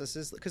and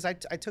processes because I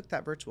took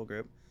that virtual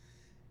group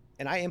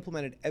and I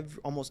implemented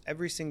almost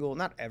every single,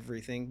 not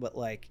everything, but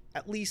like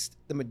at least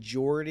the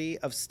majority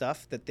of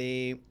stuff that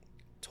they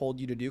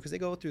told you to do because they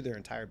go through their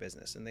entire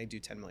business and they do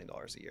 $10 million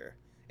a year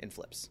in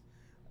flips.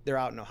 They're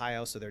out in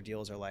Ohio, so their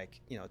deals are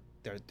like,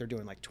 they're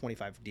doing like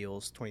 25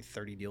 deals, 20,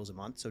 30 deals a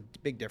month. So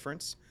big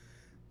difference.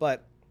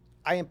 But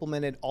I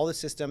implemented all the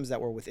systems that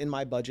were within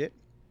my budget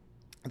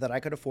that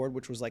I could afford,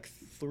 which was like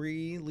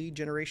 3 lead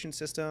generation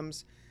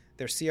systems,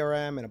 their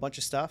CRM and a bunch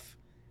of stuff.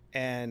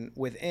 And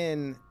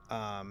within,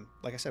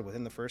 like I said,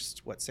 within the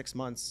first, 6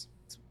 months,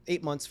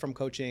 8 months from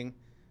coaching,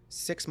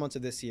 6 months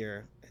of this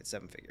year, hit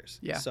 7 figures.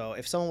 Yeah. So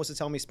if someone was to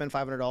tell me spend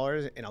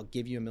 $500 and I'll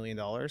give you $1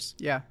 million,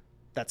 yeah,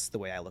 that's the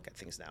way I look at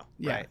things now.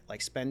 Yeah. Right?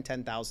 Like spend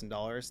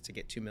 $10,000 to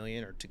get 2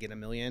 million or to get $1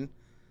 million.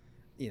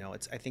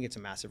 I think it's a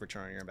massive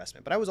return on your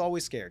investment. But I was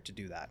always scared to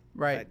do that.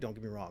 Right. Don't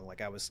get me wrong.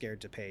 Like I was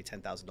scared to pay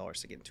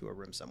 $10,000 to get into a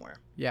room somewhere.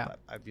 Yeah. But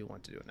I'd be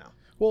willing to do it now.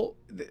 Well,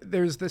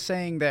 there's the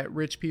saying that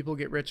rich people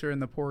get richer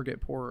and the poor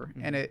get poorer.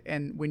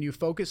 And when you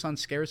focus on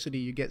scarcity,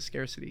 you get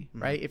scarcity,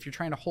 right? If you're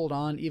trying to hold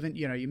on, even,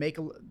 you make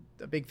a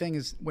big thing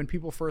is when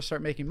people first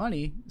start making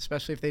money,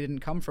 especially if they didn't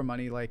come from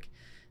money, like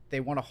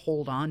they want to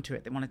hold on to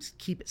it. They want to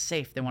keep it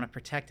safe. They want to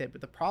protect it. But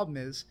the problem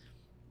is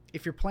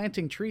if you're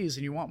planting trees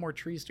and you want more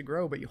trees to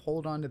grow, but you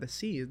hold on to the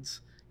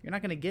seeds, you're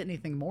not going to get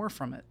anything more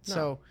from it. No.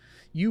 So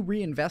you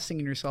reinvesting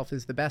in yourself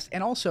is the best.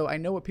 And also, I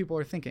know what people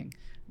are thinking.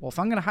 Well, if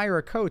I'm going to hire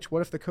a coach,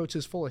 what if the coach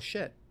is full of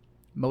shit?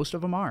 Most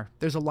of them are.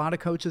 There's a lot of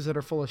coaches that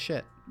are full of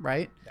shit,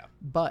 right? Yeah.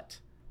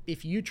 But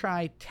if you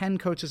try 10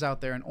 coaches out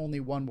there and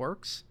only one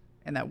works,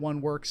 and that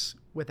one works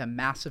with a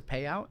massive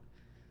payout,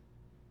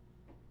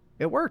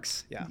 it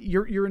works. Yeah.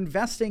 You're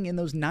investing in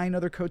those 9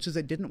 other coaches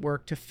that didn't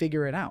work to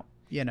figure it out.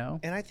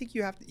 And I think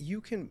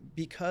you can,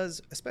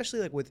 because especially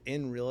like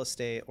within real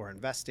estate or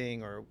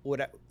investing or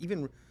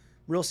even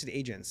real estate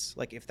agents,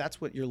 like if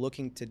that's what you're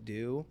looking to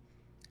do,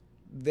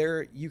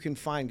 you can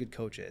find good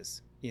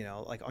coaches,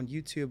 like on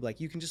YouTube, like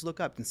you can just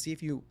look up and see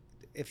if you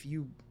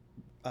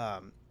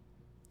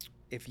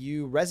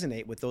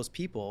resonate with those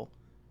people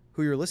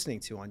who you're listening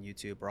to on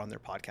YouTube or on their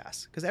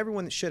podcasts. Because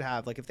everyone should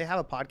have, like if they have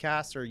a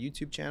podcast or a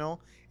YouTube channel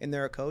and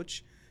they're a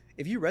coach,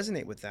 if you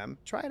resonate with them,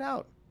 try it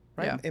out.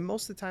 Right. Yeah. And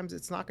most of the times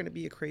it's not going to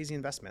be a crazy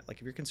investment. Like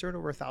if you're concerned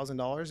over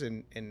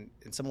 $1,000 and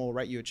someone will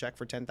write you a check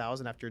for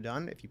 $10,000 after you're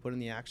done, if you put in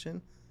the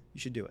action, you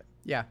should do it.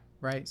 Yeah.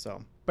 Right.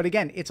 So, but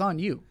again, it's on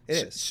you.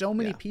 It is. So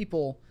many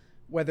people,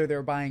 whether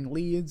they're buying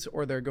leads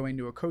or they're going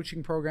to a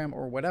coaching program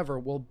or whatever,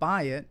 will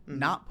buy it,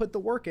 not put the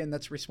work in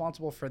that's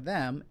responsible for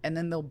them. And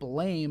then they'll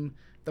blame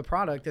the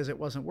product as it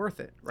wasn't worth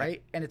it.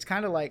 Right. And it's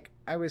kind of like,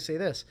 I always say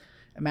this,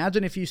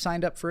 imagine if you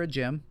signed up for a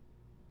gym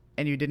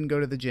and you didn't go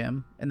to the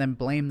gym and then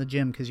blame the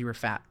gym because you were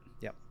fat.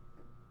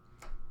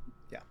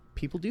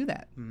 People do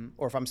that.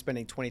 Or if I'm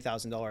spending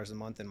 $20,000 a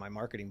month in my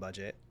marketing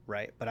budget,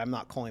 right? But I'm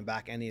not calling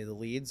back any of the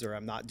leads or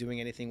I'm not doing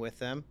anything with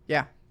them.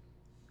 Yeah.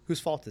 whose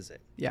fault is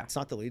it? Yeah. It's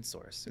not the lead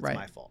source. It's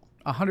my fault.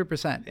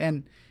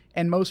 100%.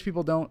 And most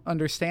people don't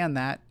understand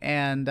that.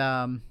 And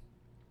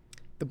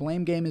the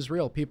blame game is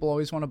real. People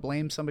always want to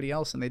blame somebody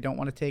else and they don't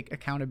want to take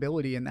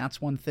accountability. And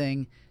that's one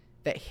thing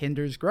that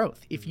hinders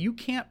growth. If you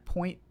can't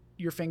point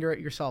your finger at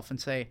yourself and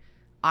say,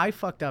 I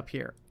fucked up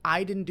here,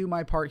 I didn't do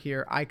my part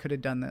here, I could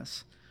have done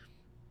this,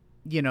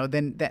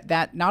 then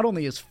that not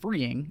only is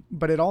freeing,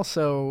 but it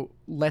also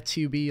lets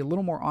you be a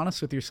little more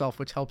honest with yourself,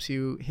 which helps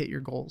you hit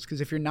your goals.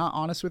 Because if you're not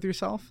honest with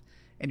yourself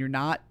and you're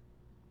not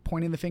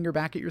pointing the finger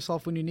back at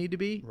yourself when you need to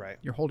be,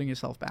 you're holding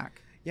yourself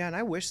back. Yeah. And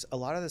I wish a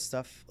lot of this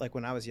stuff, like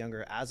when I was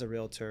younger as a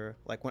realtor,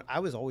 like when I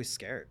was always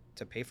scared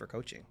to pay for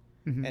coaching.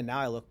 Mm-hmm. And now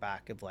I look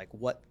back of like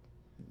what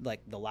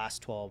like the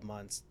last 12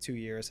 months, 2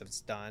 years have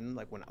done,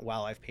 like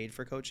while I've paid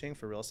for coaching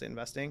for real estate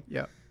investing,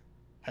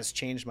 has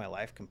changed my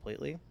life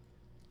completely.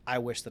 I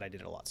wish that I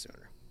did it a lot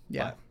sooner.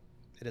 Yeah. But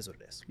it is what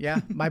it is. Yeah.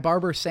 My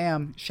barber,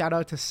 Sam, shout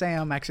out to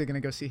Sam. I'm actually going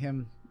to go see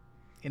him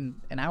in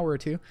an hour or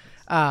two.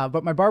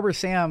 But my barber,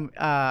 Sam,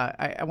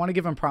 I want to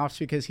give him props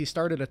because he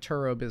started a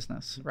Turo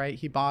business, right?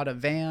 He bought a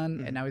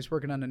van and now he's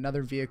working on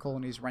another vehicle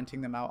and he's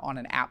renting them out on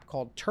an app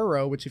called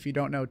Turo, which if you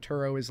don't know,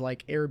 Turo is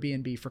like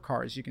Airbnb for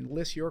cars. You can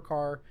list your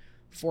car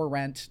for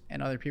rent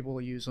and other people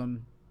will use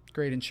them.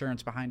 Great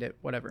insurance behind it,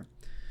 whatever.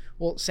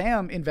 Well,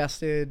 Sam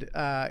invested,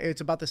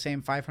 it's about the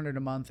same, $500 a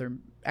month, or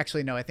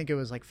actually, no, I think it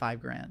was like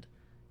 $5,000.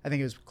 I think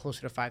it was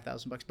closer to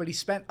 $5,000, but he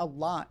spent a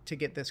lot to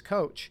get this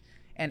coach.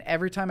 And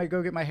every time I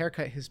go get my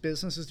haircut, his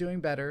business is doing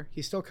better.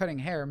 He's still cutting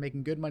hair,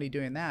 making good money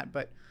doing that.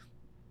 But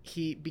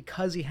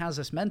because he has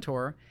this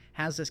mentor,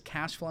 has this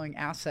cash flowing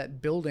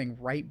asset building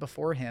right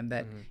before him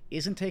that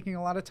isn't taking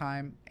a lot of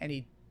time.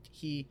 And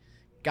he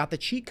got the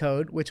cheat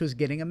code, which was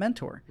getting a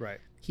mentor. Right.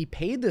 He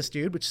paid this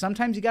dude, which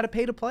sometimes you got to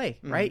pay to play,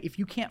 right? If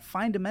you can't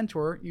find a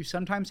mentor, you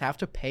sometimes have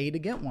to pay to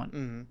get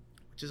one,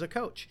 which is a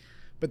coach.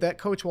 But that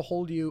coach will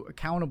hold you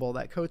accountable.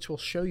 That coach will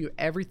show you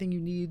everything you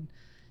need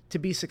to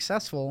be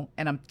successful.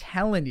 And I'm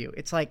telling you,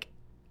 it's like,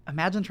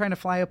 imagine trying to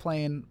fly a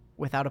plane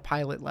without a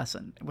pilot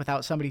lesson,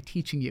 without somebody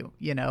teaching you,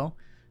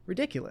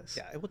 ridiculous.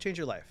 Yeah, it will change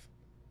your life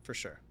for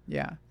sure.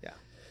 Yeah. Yeah.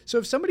 So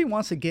if somebody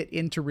wants to get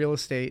into real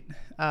estate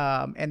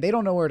and they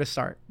don't know where to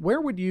start, where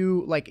would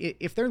you, like,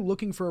 if they're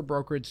looking for a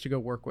brokerage to go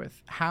work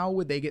with, how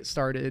would they get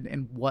started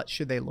and what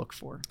should they look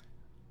for?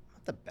 I'm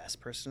not the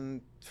best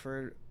person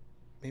for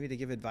maybe to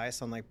give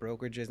advice on like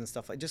brokerages and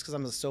stuff, like just because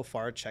I'm so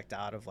far checked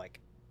out of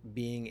like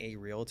being a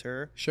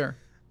realtor. Sure.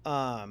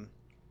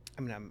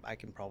 I mean, I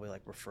can probably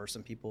like refer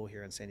some people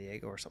here in San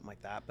Diego or something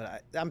like that,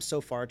 but I'm so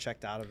far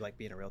checked out of like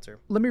being a realtor.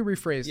 Let me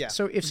rephrase. Yeah.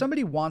 So if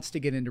somebody wants to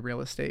get into real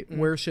estate,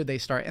 where should they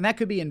start? And that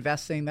could be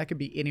investing, that could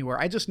be anywhere.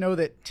 I just know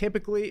that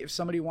typically if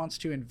somebody wants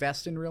to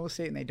invest in real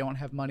estate and they don't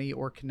have money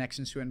or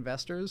connections to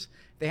investors,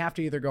 they have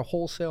to either go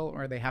wholesale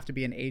or they have to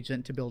be an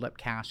agent to build up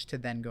cash to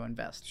then go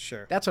invest.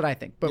 Sure. That's what I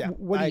think. But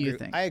what do you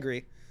think? I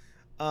agree.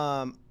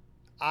 I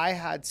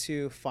had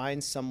to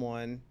find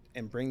someone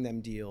and bring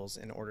them deals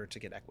in order to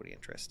get equity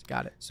interest.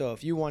 Got it. So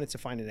if you wanted to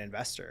find an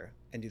investor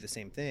and do the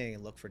same thing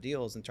and look for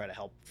deals and try to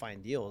help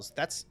find deals,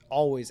 that's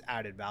always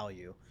added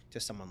value to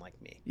someone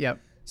like me. Yep.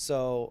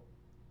 So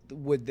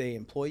would they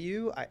employ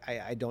you?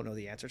 I don't know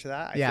the answer to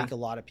that. I think a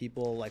lot of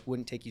people like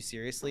wouldn't take you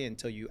seriously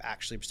until you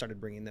actually started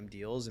bringing them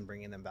deals and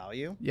bringing them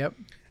value. Yep.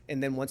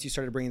 And then once you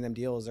started bringing them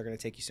deals, they're going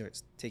to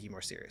take you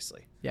more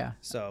seriously. Yeah.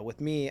 So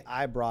with me,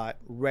 I brought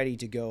ready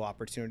to go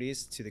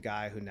opportunities to the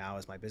guy who now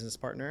is my business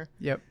partner.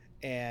 Yep.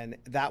 And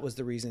that was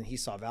the reason he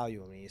saw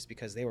value in me, is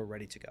because they were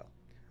ready to go.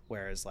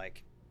 Whereas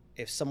like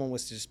if someone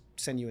was to just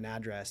send you an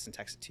address and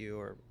text it to you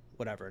or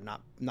whatever,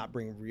 not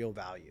bring real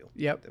value,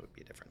 that would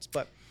be a difference.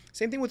 But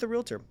same thing with a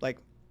realtor. Like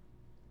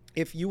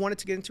if you wanted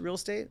to get into real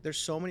estate, there's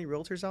so many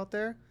realtors out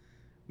there.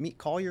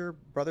 Call your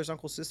brother's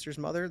uncle, sister's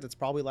mother that's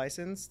probably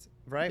licensed,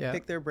 right?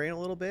 Pick their brain a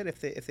little bit.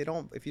 If you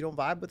don't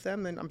vibe with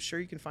them, then I'm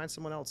sure you can find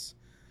someone else,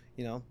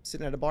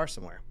 sitting at a bar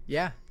somewhere.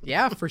 Yeah,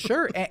 for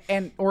sure.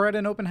 and or at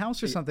an open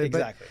house or something.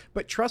 Exactly.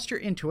 But trust your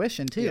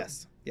intuition too.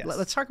 Yes.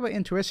 Let's talk about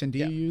intuition. Do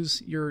you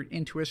use your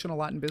intuition a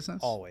lot in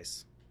business?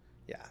 Always.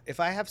 Yeah. If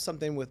I have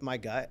something with my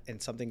gut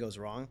and something goes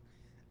wrong,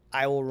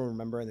 I will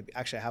remember.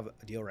 Actually, I have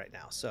a deal right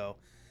now. So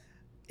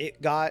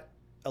it got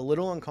a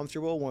little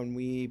uncomfortable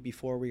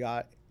before we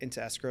got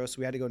into escrow. So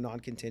we had to go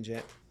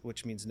non-contingent,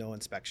 which means no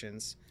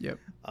inspections. Yep.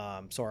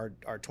 So our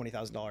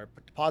 $20,000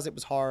 deposit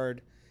was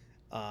hard.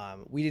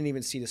 We didn't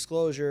even see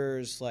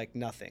disclosures, like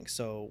nothing.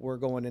 So we're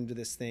going into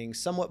this thing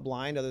somewhat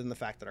blind, other than the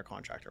fact that our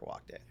contractor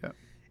walked in. Yep.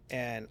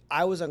 And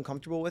I was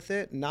uncomfortable with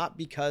it, not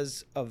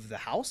because of the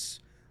house,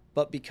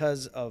 but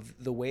because of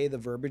the way the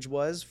verbiage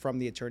was from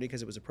the attorney,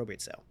 because it was a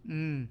probate sale.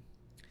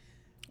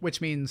 Which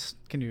means,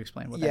 can you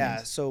explain what that means?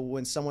 Yeah, so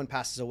when someone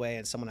passes away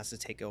and someone has to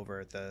take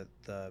over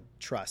the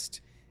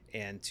trust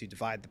and to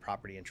divide the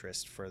property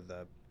interest for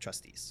the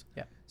trustees.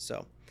 Yeah.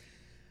 So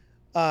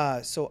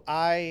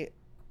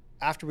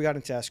after we got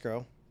into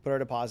escrow, put our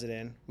deposit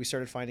in, we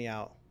started finding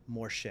out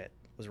more shit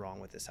was wrong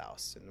with this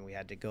house. And we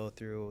had to go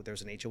through,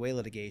 there's an HOA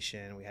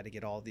litigation. We had to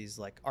get all these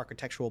like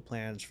architectural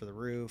plans for the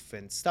roof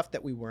and stuff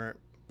that we weren't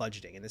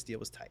budgeting. And this deal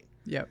was tight.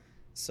 Yep.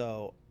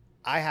 So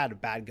I had a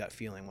bad gut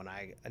feeling when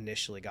I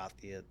initially got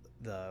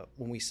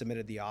when we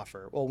submitted the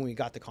offer, when we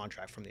got the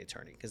contract from the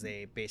attorney, because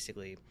they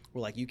basically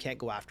were like, you can't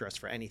go after us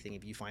for anything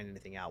if you find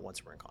anything out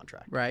once we're in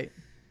contract. Right.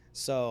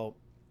 So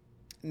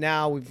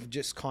now we've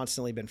just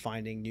constantly been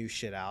finding new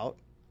shit out.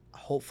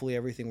 Hopefully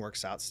everything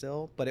works out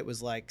still, but it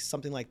was like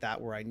something like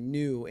that where I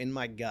knew in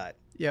my gut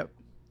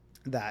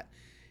that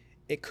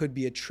it could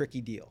be a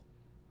tricky deal.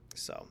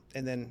 So,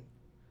 and then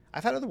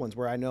I've had other ones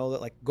where I know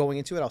that like going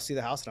into it, I'll see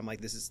the house and I'm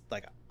like, this is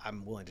like,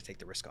 I'm willing to take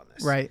the risk on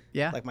this. Right.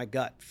 Yeah. Like my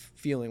gut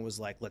feeling was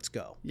like, let's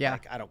go. Yeah.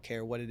 Like, I don't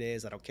care what it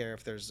is. I don't care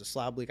if there's a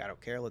slab leak. I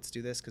don't care. Let's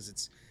do this because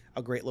it's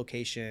a great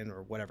location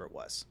or whatever it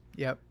was.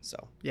 Yep. So,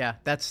 yeah,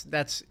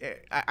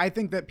 I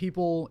think that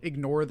people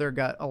ignore their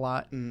gut a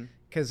lot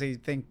because they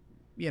think,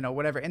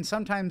 whatever. And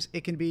sometimes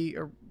it can be,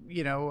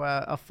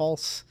 a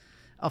false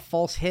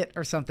hit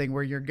or something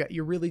where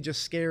you're really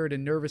just scared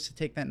and nervous to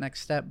take that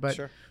next step. But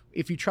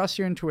if you trust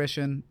your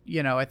intuition,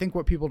 I think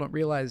what people don't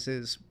realize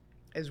is,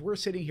 as we're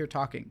sitting here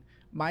talking,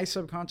 my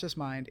subconscious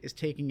mind is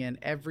taking in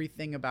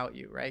everything about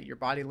you, right? Your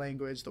body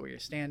language, the way you're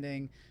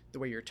standing, the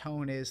way your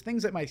tone is,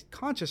 things that my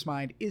conscious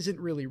mind isn't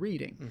really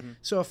reading.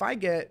 So if I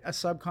get a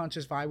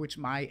subconscious vibe, which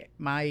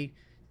my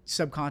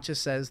subconscious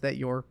says that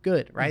you're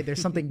good, right?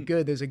 There's something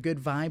good. There's a good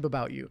vibe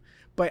about you,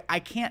 but I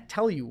can't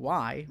tell you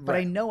why, but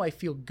I know I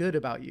feel good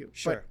about you.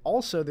 But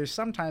also there's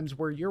sometimes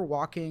where you're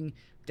walking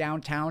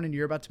downtown and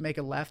you're about to make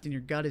a left and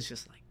your gut is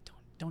just like,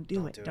 don't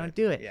do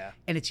it. Yeah.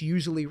 And it's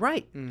usually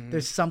right.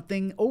 There's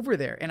something over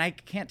there. And I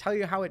can't tell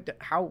you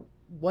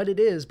what it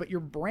is, but your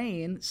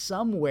brain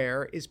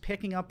somewhere is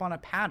picking up on a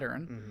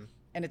pattern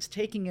and it's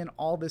taking in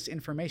all this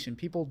information.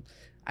 People,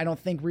 I don't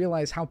think,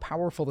 realize how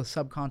powerful the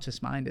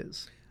subconscious mind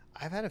is.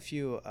 I've had a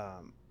few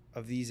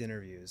of these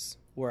interviews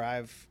where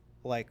I've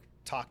like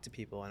talked to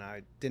people and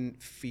I didn't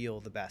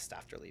feel the best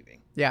after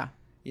leaving. Yeah.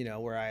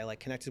 Where I like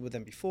connected with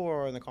them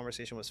before and the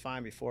conversation was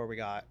fine before we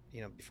got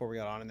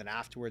on. And then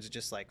afterwards, it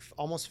just like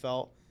almost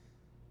felt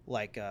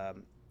like,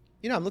 I'm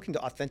looking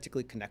to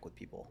authentically connect with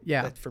people.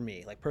 Yeah. For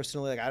me, like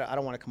personally, like I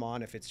don't want to come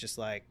on if it's just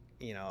like,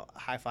 a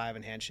high five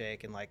and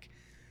handshake and like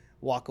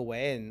walk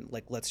away and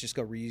like, let's just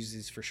go reuse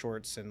these for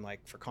shorts and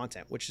like for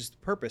content, which is the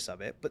purpose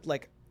of it. But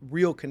like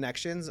real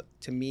connections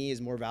to me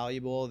is more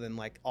valuable than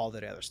like all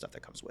the other stuff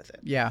that comes with it.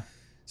 Yeah.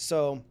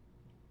 So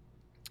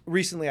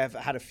recently I've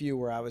had a few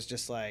where I was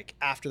just like,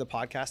 after the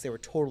podcast, they were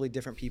totally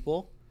different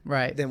people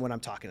than when I'm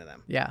talking to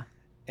them. Yeah.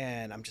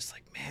 And I'm just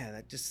like,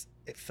 man,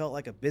 it felt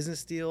like a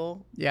business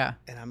deal. Yeah.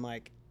 And I'm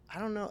like, I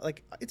don't know,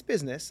 like it's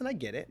business and I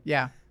get it.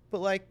 Yeah. But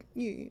like,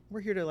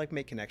 we're here to like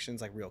make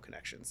connections, like real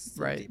connections. It's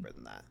right. Deeper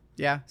than that.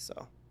 Yeah.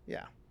 So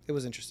yeah, it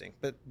was interesting,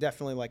 but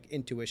definitely like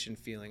intuition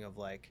feeling of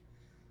like,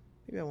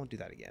 maybe I won't do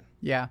that again.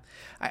 Yeah.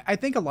 I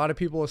think a lot of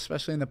people,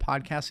 especially in the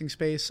podcasting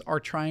space, are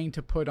trying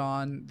to put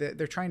on,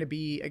 they're trying to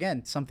be,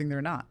 again, something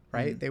they're not,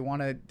 right? They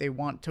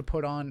want to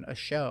put on a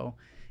show.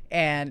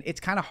 And it's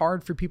kind of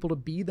hard for people to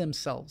be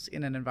themselves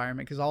in an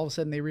environment because all of a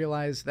sudden they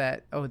realize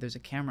that, oh, there's a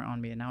camera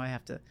on me and now I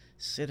have to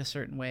sit a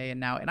certain way.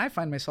 And I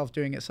find myself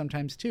doing it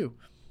sometimes too.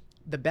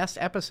 The best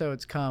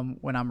episodes come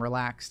when I'm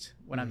relaxed,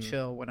 when I'm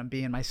chill, when I'm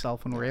being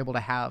myself, when we're able to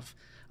have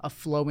a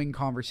flowing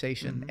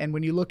conversation. And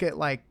when you look at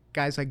like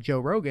guys like Joe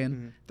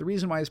Rogan, the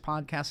reason why his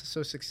podcast is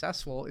so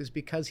successful is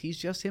because he's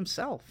just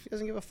himself. He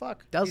doesn't give a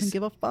fuck.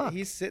 Give a fuck.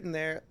 He's sitting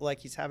there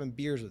like he's having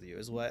beers with you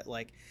is what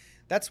like,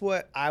 that's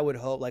what I would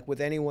hope, like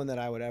with anyone that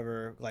I would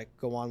ever like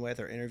go on with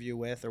or interview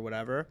with or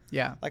whatever.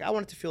 Yeah. Like I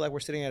want it to feel like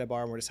we're sitting at a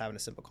bar and we're just having a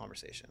simple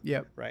conversation.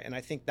 Yep. Right. And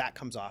I think that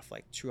comes off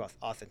like true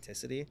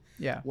authenticity.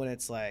 Yeah. When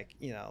it's like,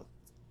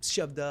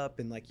 shoved up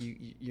and like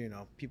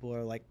people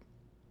are like,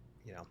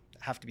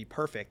 have to be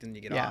perfect and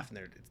you get off and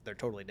they're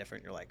totally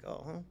different. You're like,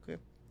 oh,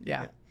 okay.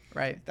 Yeah.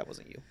 Right. That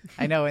wasn't you.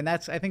 I know. And I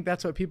think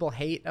that's what people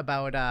hate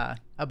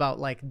about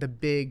like the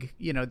big,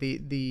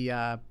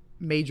 the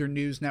major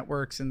news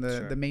networks and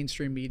the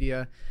mainstream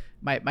media.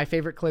 My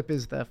favorite clip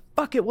is the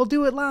 "fuck it, we'll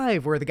do it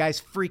live," where the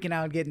guy's freaking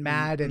out, getting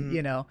mad, and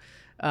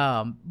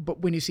but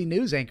when you see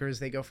news anchors,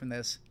 they go from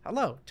this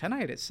 "hello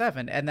tonight at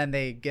 7," and then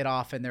they get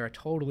off and they're a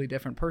totally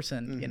different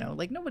person.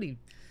 Like nobody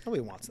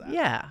wants that.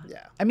 Yeah.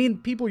 I mean,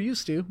 people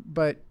used to,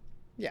 but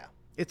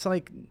it's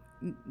like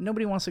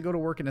nobody wants to go to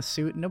work in a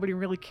suit. Nobody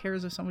really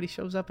cares if somebody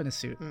shows up in a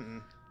suit.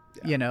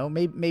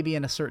 Maybe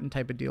in a certain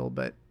type of deal,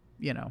 but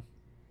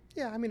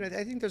Yeah, I mean,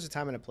 I think there's a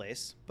time and a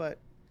place, but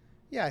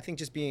yeah, I think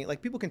just being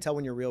like people can tell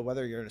when you're real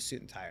whether you're in a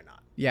suit and tie or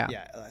not. Yeah.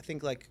 Yeah, I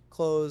think like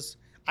clothes,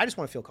 I just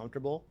want to feel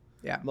comfortable.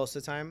 Yeah. Most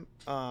of the time,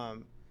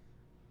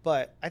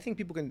 but I think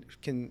people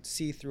can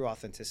see through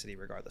authenticity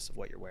regardless of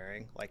what you're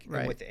wearing. Like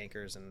with the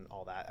anchors and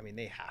all that. I mean,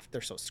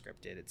 they're so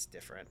scripted, it's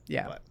different.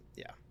 Yeah. But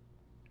yeah.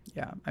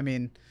 Yeah, I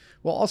mean,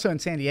 well, also in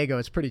San Diego,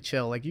 it's pretty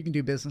chill. Like you can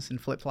do business in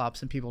flip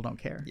flops and people don't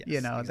care. Yes,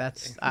 exactly.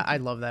 That's I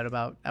love that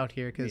about out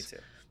here because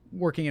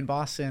working in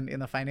Boston in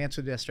the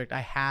financial district,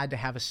 I had to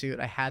have a suit.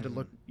 I had to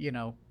look,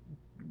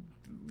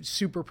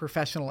 super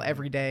professional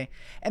every day.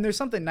 And there's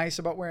something nice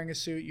about wearing a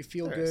suit. You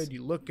feel good,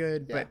 you look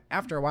good. Yeah. But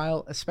after a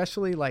while,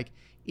 especially like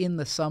in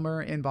the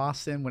summer in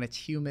Boston when it's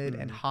humid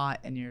and hot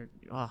and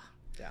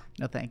Yeah.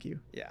 No, thank you.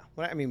 Yeah.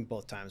 I mean,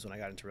 both times when I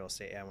got into real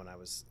estate and when I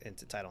was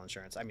into title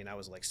insurance, I mean, I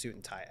was like suit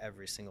and tie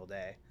every single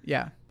day.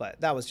 Yeah. But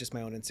that was just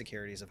my own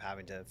insecurities of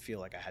having to feel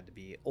like I had to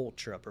be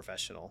ultra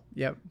professional.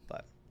 Yep.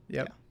 But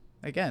yep.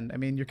 Yeah. Again, I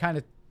mean, you're kind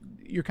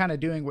of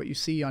doing what you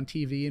see on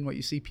TV and what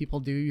you see people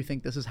do. You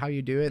think this is how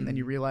you do it. And then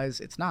you realize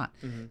it's not.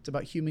 It's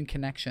about human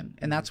connection.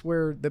 And that's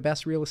where the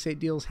best real estate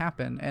deals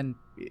happen. And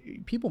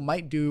people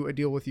might do a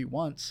deal with you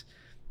once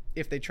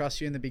if they trust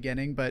you in the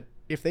beginning, but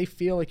if they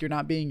feel like you're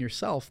not being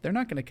yourself, they're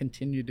not going to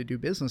continue to do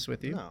business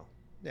with you. No.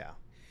 Yeah.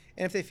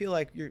 And if they feel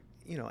like you're,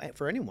 you know,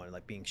 for anyone,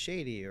 like being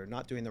shady or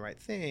not doing the right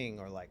thing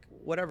or like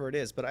whatever it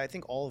is, but I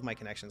think all of my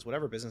connections,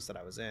 whatever business that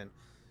I was in,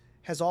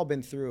 has all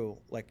been through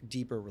like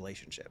deeper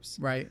relationships.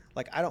 Right.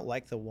 Like I don't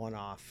like the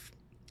one-off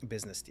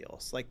business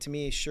deals. Like to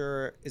me,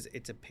 sure,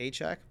 it's a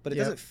paycheck, but it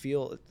doesn't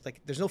feel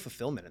like there's no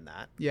fulfillment in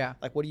that. Yeah.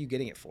 Like what are you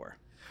getting it for?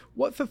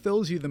 What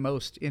fulfills you the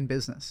most in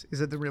business?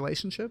 Is it the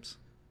relationships?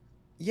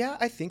 Yeah,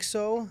 I think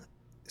so.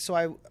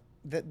 So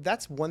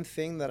that's one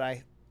thing that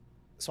I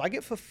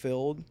get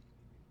fulfilled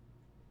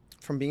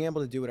from being able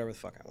to do whatever the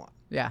fuck I want.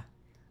 Yeah.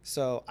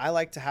 So I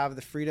like to have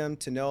the freedom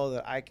to know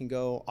that I can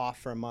go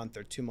off for a month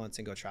or 2 months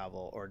and go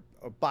travel or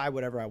buy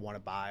whatever I want to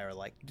buy or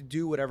like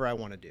do whatever I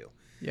want to do.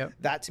 Yep.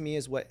 That to me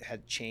is what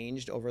had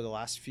changed over the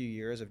last few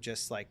years of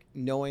just like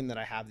knowing that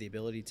I have the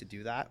ability to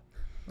do that.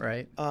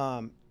 Right.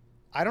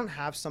 I don't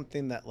have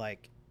something that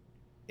like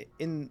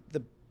in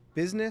the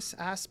business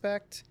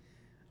aspect,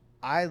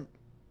 I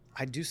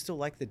do still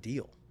like the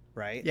deal,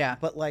 right? Yeah.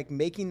 But like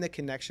making the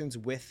connections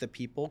with the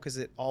people, because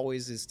it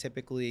always is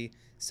typically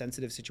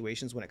sensitive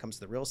situations when it comes to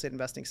the real estate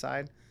investing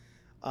side.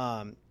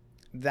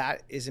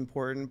 That is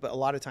important, but a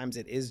lot of times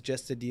it is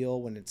just a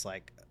deal when it's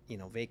like, you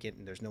know, vacant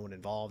and there's no one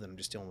involved and I'm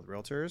just dealing with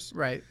realtors.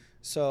 Right.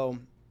 So,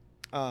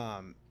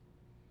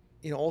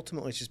 you know,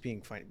 ultimately it's just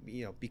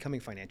becoming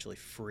financially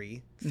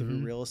free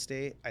through real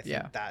estate. I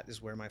think that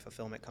is where my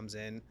fulfillment comes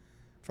in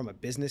from a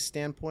business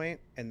standpoint.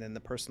 And then the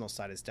personal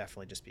side is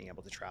definitely just being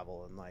able to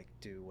travel and like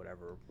do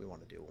whatever we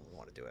want to do when we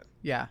want to do it.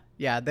 Yeah.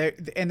 Yeah.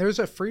 There's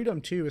a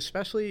freedom too,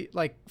 especially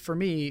like for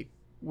me,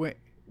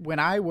 when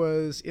I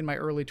was in my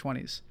early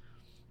 20s,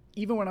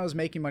 even when I was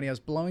making money, I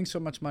was blowing so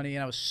much money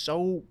and I was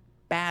so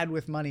bad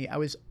with money. I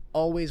was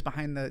always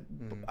behind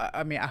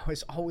I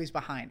was always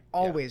behind,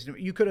 always. Yeah.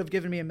 You could have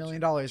given me $1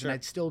 million and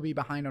I'd still be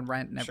behind on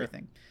rent and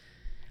everything.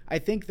 I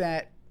think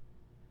that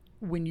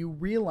when you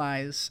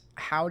realize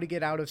how to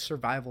get out of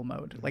survival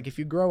mode, like if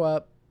you grow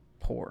up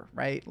poor,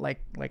 right?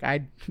 Like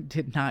I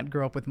did not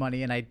grow up with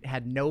money and I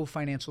had no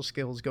financial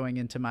skills going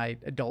into my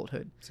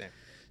adulthood. Same.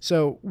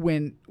 So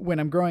when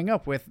I'm growing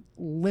up with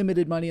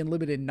limited money and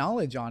limited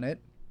knowledge on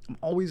it, I'm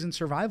always in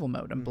survival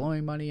mode. I'm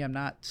blowing money. I'm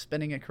not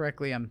spending it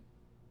correctly. I'm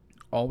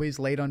always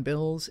late on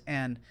bills.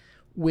 And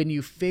when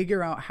you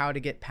figure out how to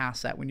get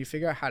past that, when you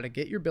figure out how to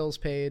get your bills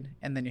paid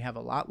and then you have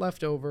a lot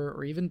left over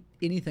or even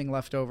anything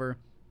left over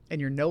and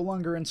you're no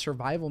longer in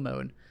survival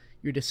mode,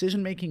 your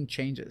decision-making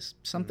changes.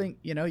 Something,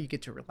 you know, you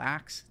get to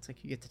relax. It's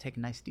like you get to take a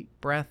nice deep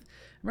breath. I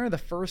remember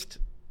the first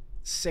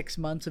 6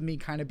 months of me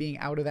kind of being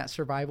out of that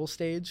survival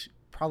stage,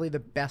 probably the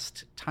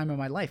best time of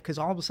my life. Because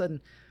all of a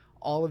sudden,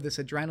 all of this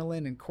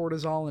adrenaline and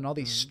cortisol and all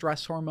these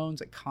stress hormones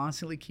that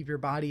constantly keep your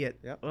body at,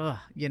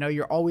 you know,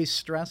 you're always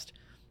stressed.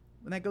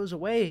 When that goes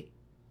away,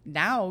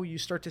 now you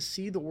start to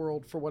see the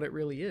world for what it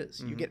really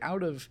is. You get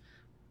out of,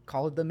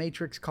 call it the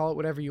matrix, call it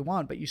whatever you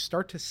want, but you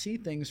start to see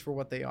things for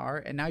what they are.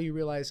 And now you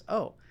realize,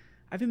 oh,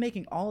 I've been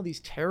making all of these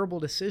terrible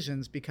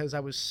decisions because I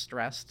was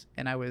stressed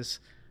and I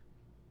was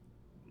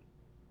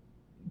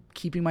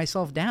keeping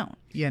myself down,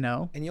 you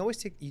know? And you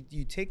always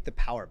you take the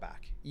power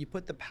back. You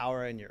put the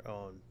power in your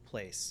own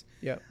place.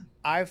 Yeah.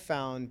 I've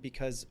found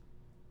because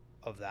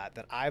of that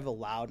I've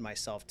allowed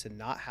myself to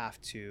not have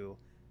to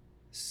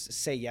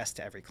say yes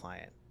to every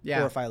client.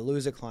 Yeah. Or if I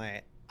lose a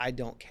client, I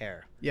don't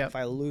care. Yeah. If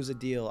I lose a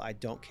deal, I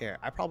don't care.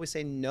 I probably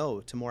say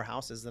no to more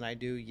houses than I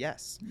do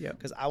yes. Yeah.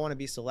 Because I want to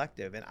be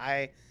selective and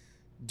I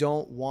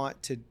don't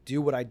want to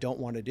do what I don't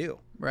want to do.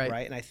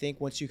 Right. And I think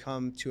once you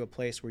come to a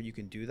place where you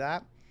can do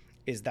that,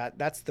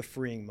 that's the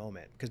freeing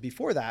moment. Because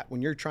before that,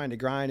 when you're trying to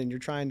grind and you're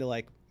trying to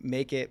like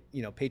make it,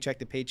 you know, paycheck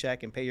to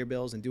paycheck and pay your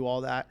bills and do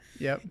all that,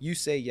 you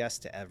say yes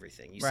to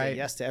everything. You say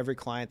yes to every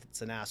client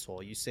that's an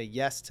asshole. You say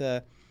yes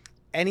to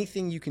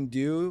anything you can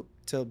do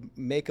to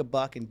make a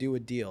buck and do a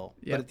deal.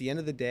 But at the end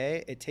of the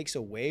day, it took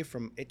away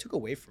from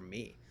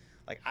me.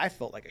 Like I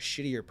felt like a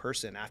shittier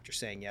person after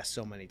saying yes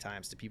so many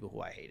times to people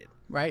who I hated.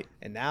 Right.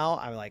 And now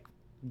I'm like,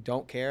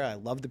 don't care. I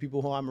love the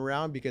people who I'm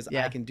around because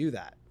I can do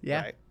that.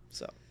 Yeah. Right.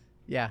 So.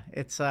 Yeah.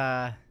 It's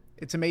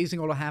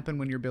amazing what'll happen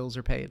when your bills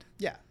are paid.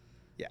 Yeah.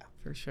 Yeah.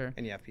 For sure.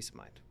 And you have peace of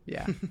mind.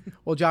 Yeah.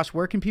 Well, Josh,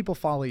 where can people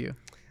follow you?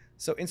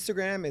 So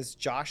Instagram is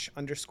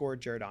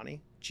Josh_Girodani,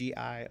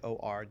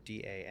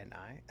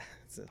 Giordani.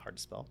 It's hard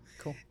to spell.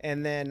 Cool.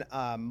 And then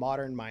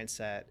Modern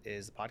Mindset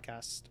is the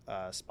podcast,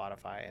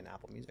 Spotify and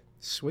Apple Music.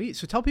 Sweet.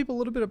 So tell people a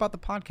little bit about the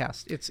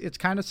podcast. It's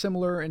kind of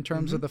similar in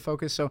terms of the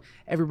focus. So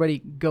everybody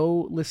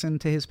go listen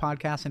to his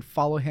podcast and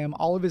follow him.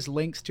 All of his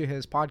links to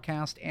his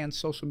podcast and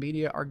social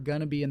media are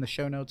going to be in the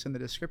show notes in the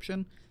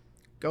description.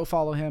 go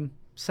follow him,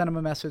 send him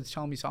a message,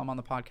 tell him you saw him on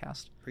the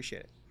podcast. Appreciate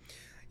it.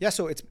 Yeah,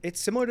 so it's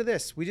similar to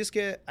this. We just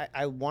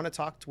I want to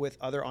talk with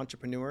other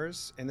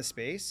entrepreneurs in the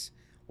space,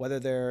 whether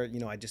they're,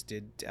 I just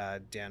did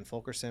Dan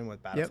Fulkerson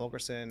with Battle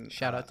Fulkerson.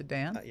 Shout out to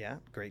Dan. Yeah,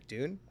 great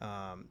dude.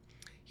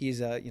 He's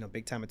a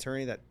big time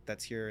attorney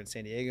that's here in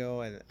San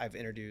Diego, and I've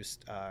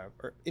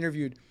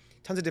interviewed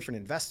tons of different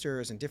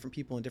investors and different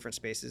people in different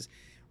spaces.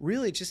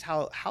 Really, just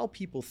how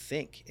people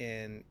think,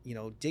 and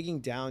digging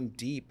down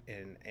deep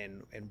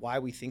and why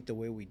we think the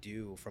way we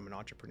do from an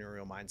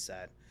entrepreneurial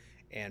mindset,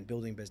 and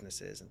building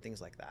businesses and things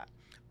like that.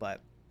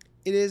 But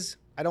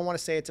I don't want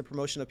to say it's a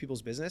promotion of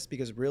people's business,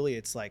 because really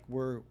it's like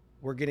we're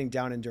getting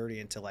down and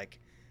dirty into like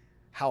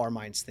how our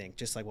minds think,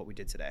 just like what we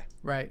did today.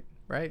 Right.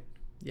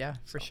 Yeah,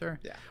 for sure.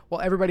 Yeah.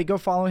 Well, everybody go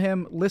follow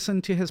him.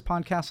 Listen to his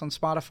podcast on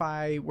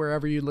Spotify,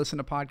 wherever you listen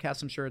to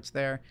podcasts. I'm sure it's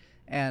there.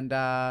 And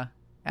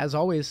as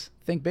always,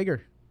 think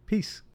bigger. Peace.